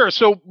 Sure.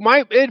 So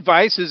my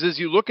advice is, as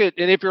you look at,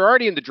 and if you're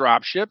already in the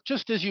drop ship,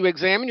 just as you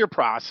examine your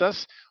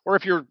process, or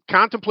if you're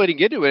contemplating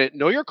into it,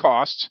 know your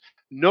costs,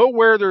 know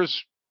where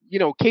there's,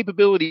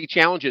 capability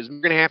challenges. We're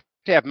going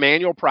to have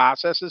manual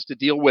processes to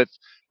deal with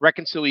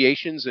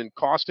reconciliations and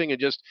costing,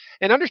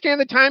 and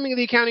understand the timing of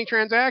the accounting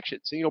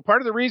transactions. And,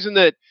 part of the reason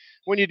that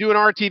when you do an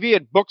RTV,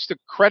 it books the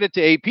credit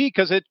to AP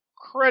because it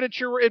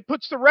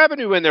puts the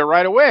revenue in there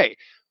right away.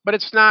 But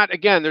it's not,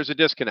 again, there's a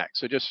disconnect.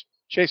 So just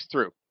chase it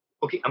through.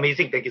 Okay,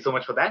 amazing. Thank you so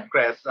much for that,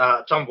 Chris.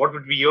 Tom, what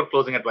would be your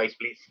closing advice,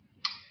 please?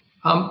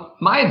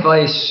 My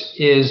advice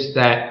is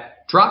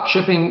that drop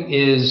shipping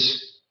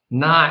is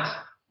not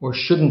or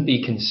shouldn't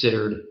be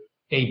considered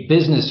a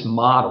business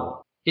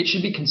model. It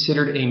should be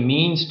considered a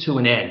means to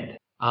an end.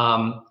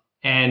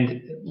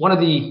 And one of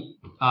the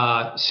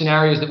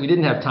scenarios that we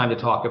didn't have time to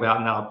talk about,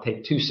 and I'll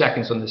take 2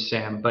 seconds on this,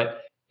 Sam,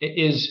 but it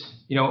is,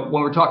 when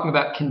we're talking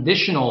about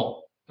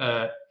conditional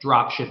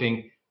drop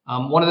shipping,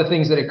 one of the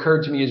things that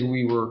occurred to me as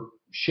we were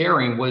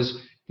sharing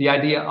was the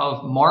idea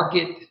of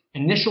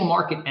initial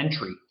market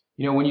entry.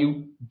 When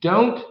you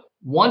don't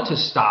want to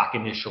stock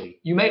initially,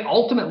 you may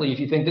ultimately, if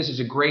you think this is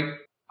a great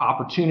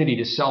opportunity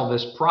to sell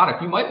this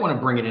product, you might want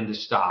to bring it into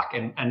stock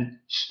and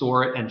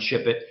store it and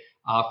ship it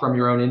from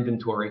your own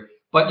inventory.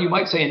 But you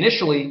might say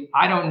initially,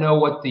 I don't know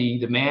what the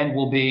demand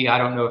will be. I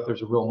don't know if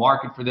there's a real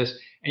market for this.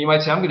 And you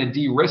might say, I'm going to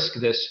de-risk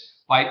this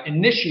by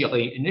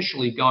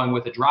initially going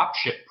with a drop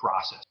ship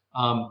process.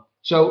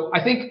 So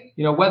I think,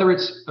 whether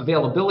it's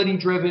availability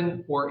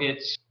driven or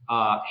it's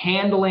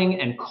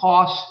handling and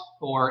cost,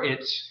 or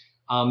it's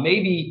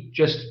maybe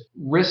just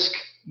risk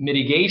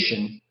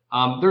mitigation,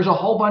 there's a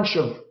whole bunch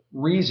of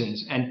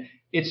reasons. And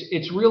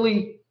it's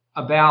really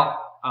about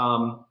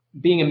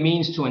being a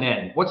means to an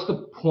end. What's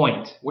the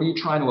point? What are you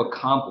trying to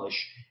accomplish?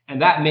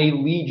 And that may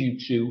lead you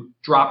to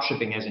drop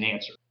shipping as an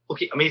answer.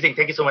 Okay, amazing.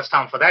 Thank you so much,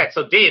 Tom, for that.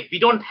 So, Dave, we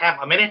don't have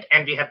a minute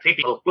and we have 3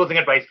 people. Closing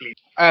advice, please.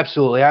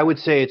 Absolutely. I would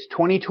say it's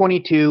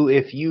 2022.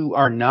 If you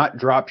are not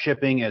drop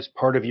shipping as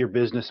part of your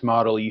business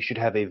model, you should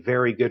have a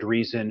very good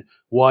reason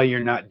why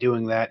you're not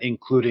doing that,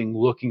 including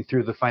looking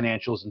through the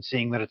financials and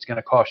seeing that it's going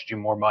to cost you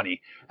more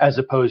money, as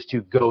opposed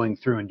to going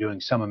through and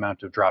doing some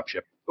amount of drop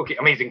shipping. Okay,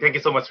 amazing. Thank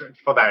you so much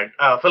for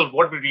that. Phil,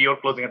 what would be your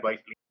closing advice,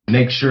 please?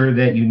 Make sure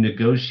that you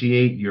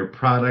negotiate your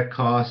product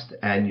cost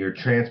and your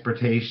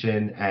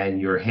transportation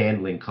and your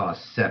handling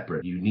costs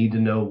separate. You need to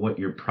know what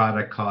your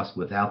product costs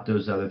without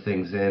those other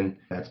things in.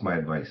 That's my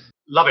advice.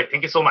 Love it.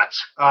 Thank you so much.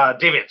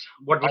 David,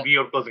 what would be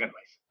your closing advice?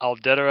 I'll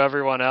ditto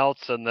everyone else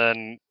and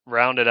then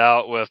round it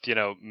out with,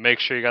 make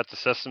sure you got the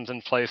systems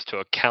in place to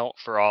account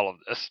for all of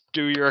this.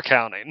 Do your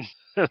accounting.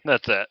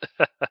 That's it.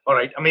 All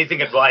right.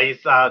 Amazing advice,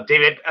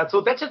 David.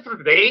 So that's it for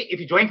today. If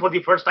you joined for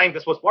the first time,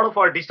 this was part of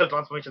our digital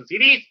transformation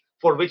series,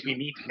 for which we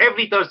meet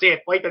every Thursday at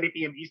 5:30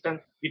 p.m. Eastern.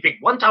 We pick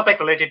one topic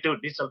related to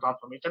digital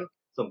transformation.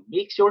 So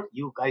make sure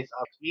you guys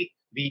are free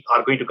we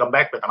are going to come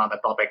back with another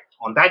topic.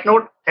 On that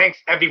note, thanks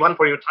everyone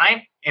for your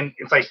time and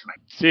insights tonight.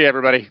 See you,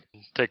 everybody.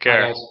 Take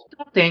care. I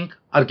don't thank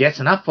our guests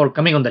enough for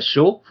coming on the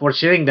show, for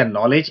sharing their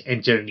knowledge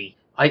and journey.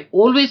 I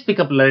always pick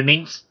up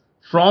learnings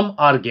from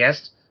our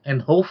guests,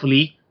 and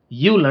hopefully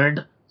you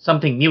learned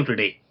something new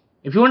today.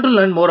 If you want to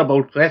learn more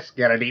about Chris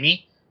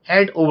Garadini,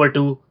 head over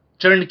to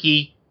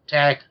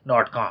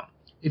turnkeytech.com.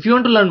 If you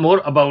want to learn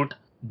more about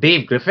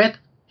Dave Griffith,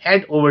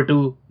 head over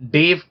to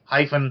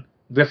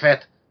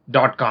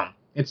dave-griffith.com.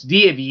 It's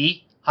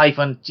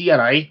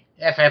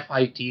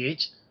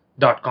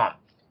dave-griffith.com.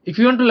 If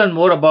you want to learn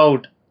more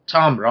about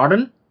Tom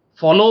Rodden,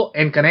 follow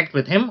and connect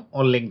with him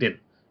on LinkedIn.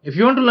 If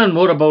you want to learn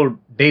more about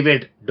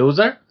David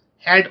Dozer,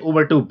 head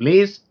over to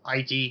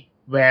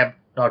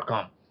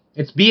blazeitweb.com.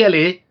 It's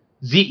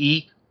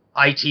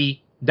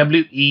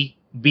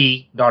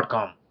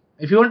blazeitweb.com.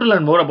 If you want to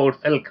learn more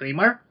about Phil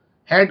Kramer,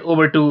 head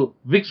over to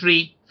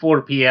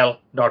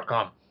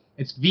victory4pl.com.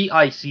 It's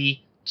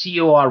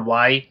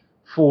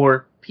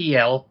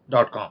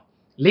victory4pl.com.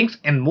 Links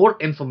and more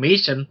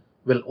information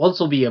will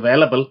also be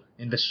available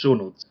in the show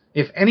notes.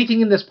 If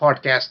anything in this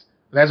podcast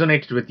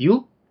resonated with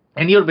you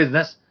and your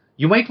business,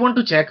 you might want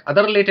to check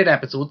other related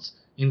episodes,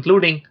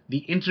 including the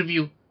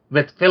interview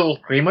with Phil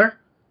Kramer,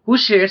 who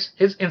shares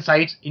his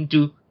insights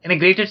into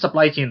integrated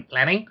supply chain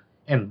planning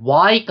and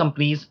why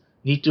companies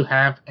need to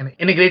have an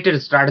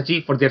integrated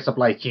strategy for their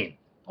supply chain.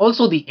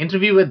 Also, the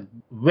interview with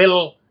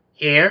Will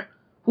Hare,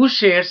 who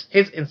shares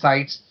his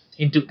insights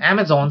into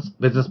Amazon's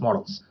business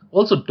models.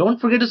 Also, don't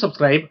forget to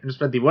subscribe and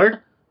spread the word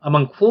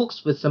among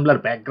folks with similar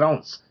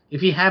backgrounds.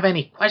 If you have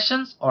any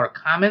questions or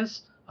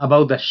comments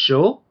about the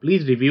show,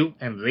 please review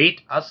and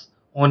rate us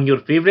on your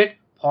favorite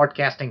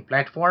podcasting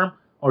platform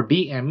or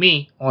DM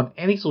me on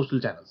any social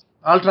channels.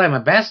 I'll try my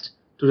best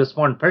to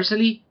respond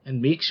personally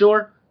and make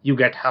sure you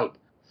get help.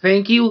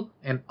 Thank you,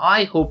 and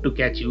I hope to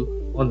catch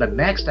you on the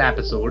next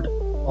episode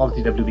of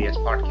the WBS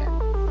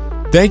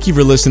Podcast. Thank you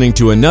for listening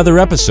to another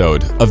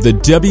episode of the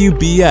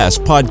WBS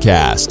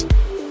Podcast.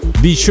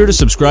 Be sure to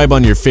subscribe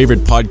on your favorite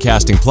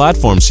podcasting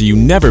platform so you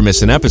never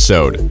miss an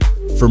episode.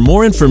 For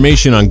more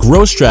information on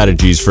growth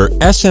strategies for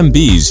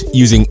SMBs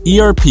using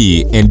ERP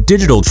and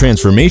digital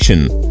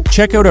transformation,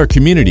 check out our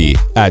community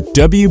at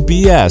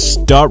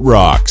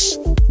WBS.rocks.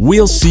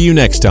 We'll see you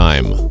next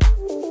time.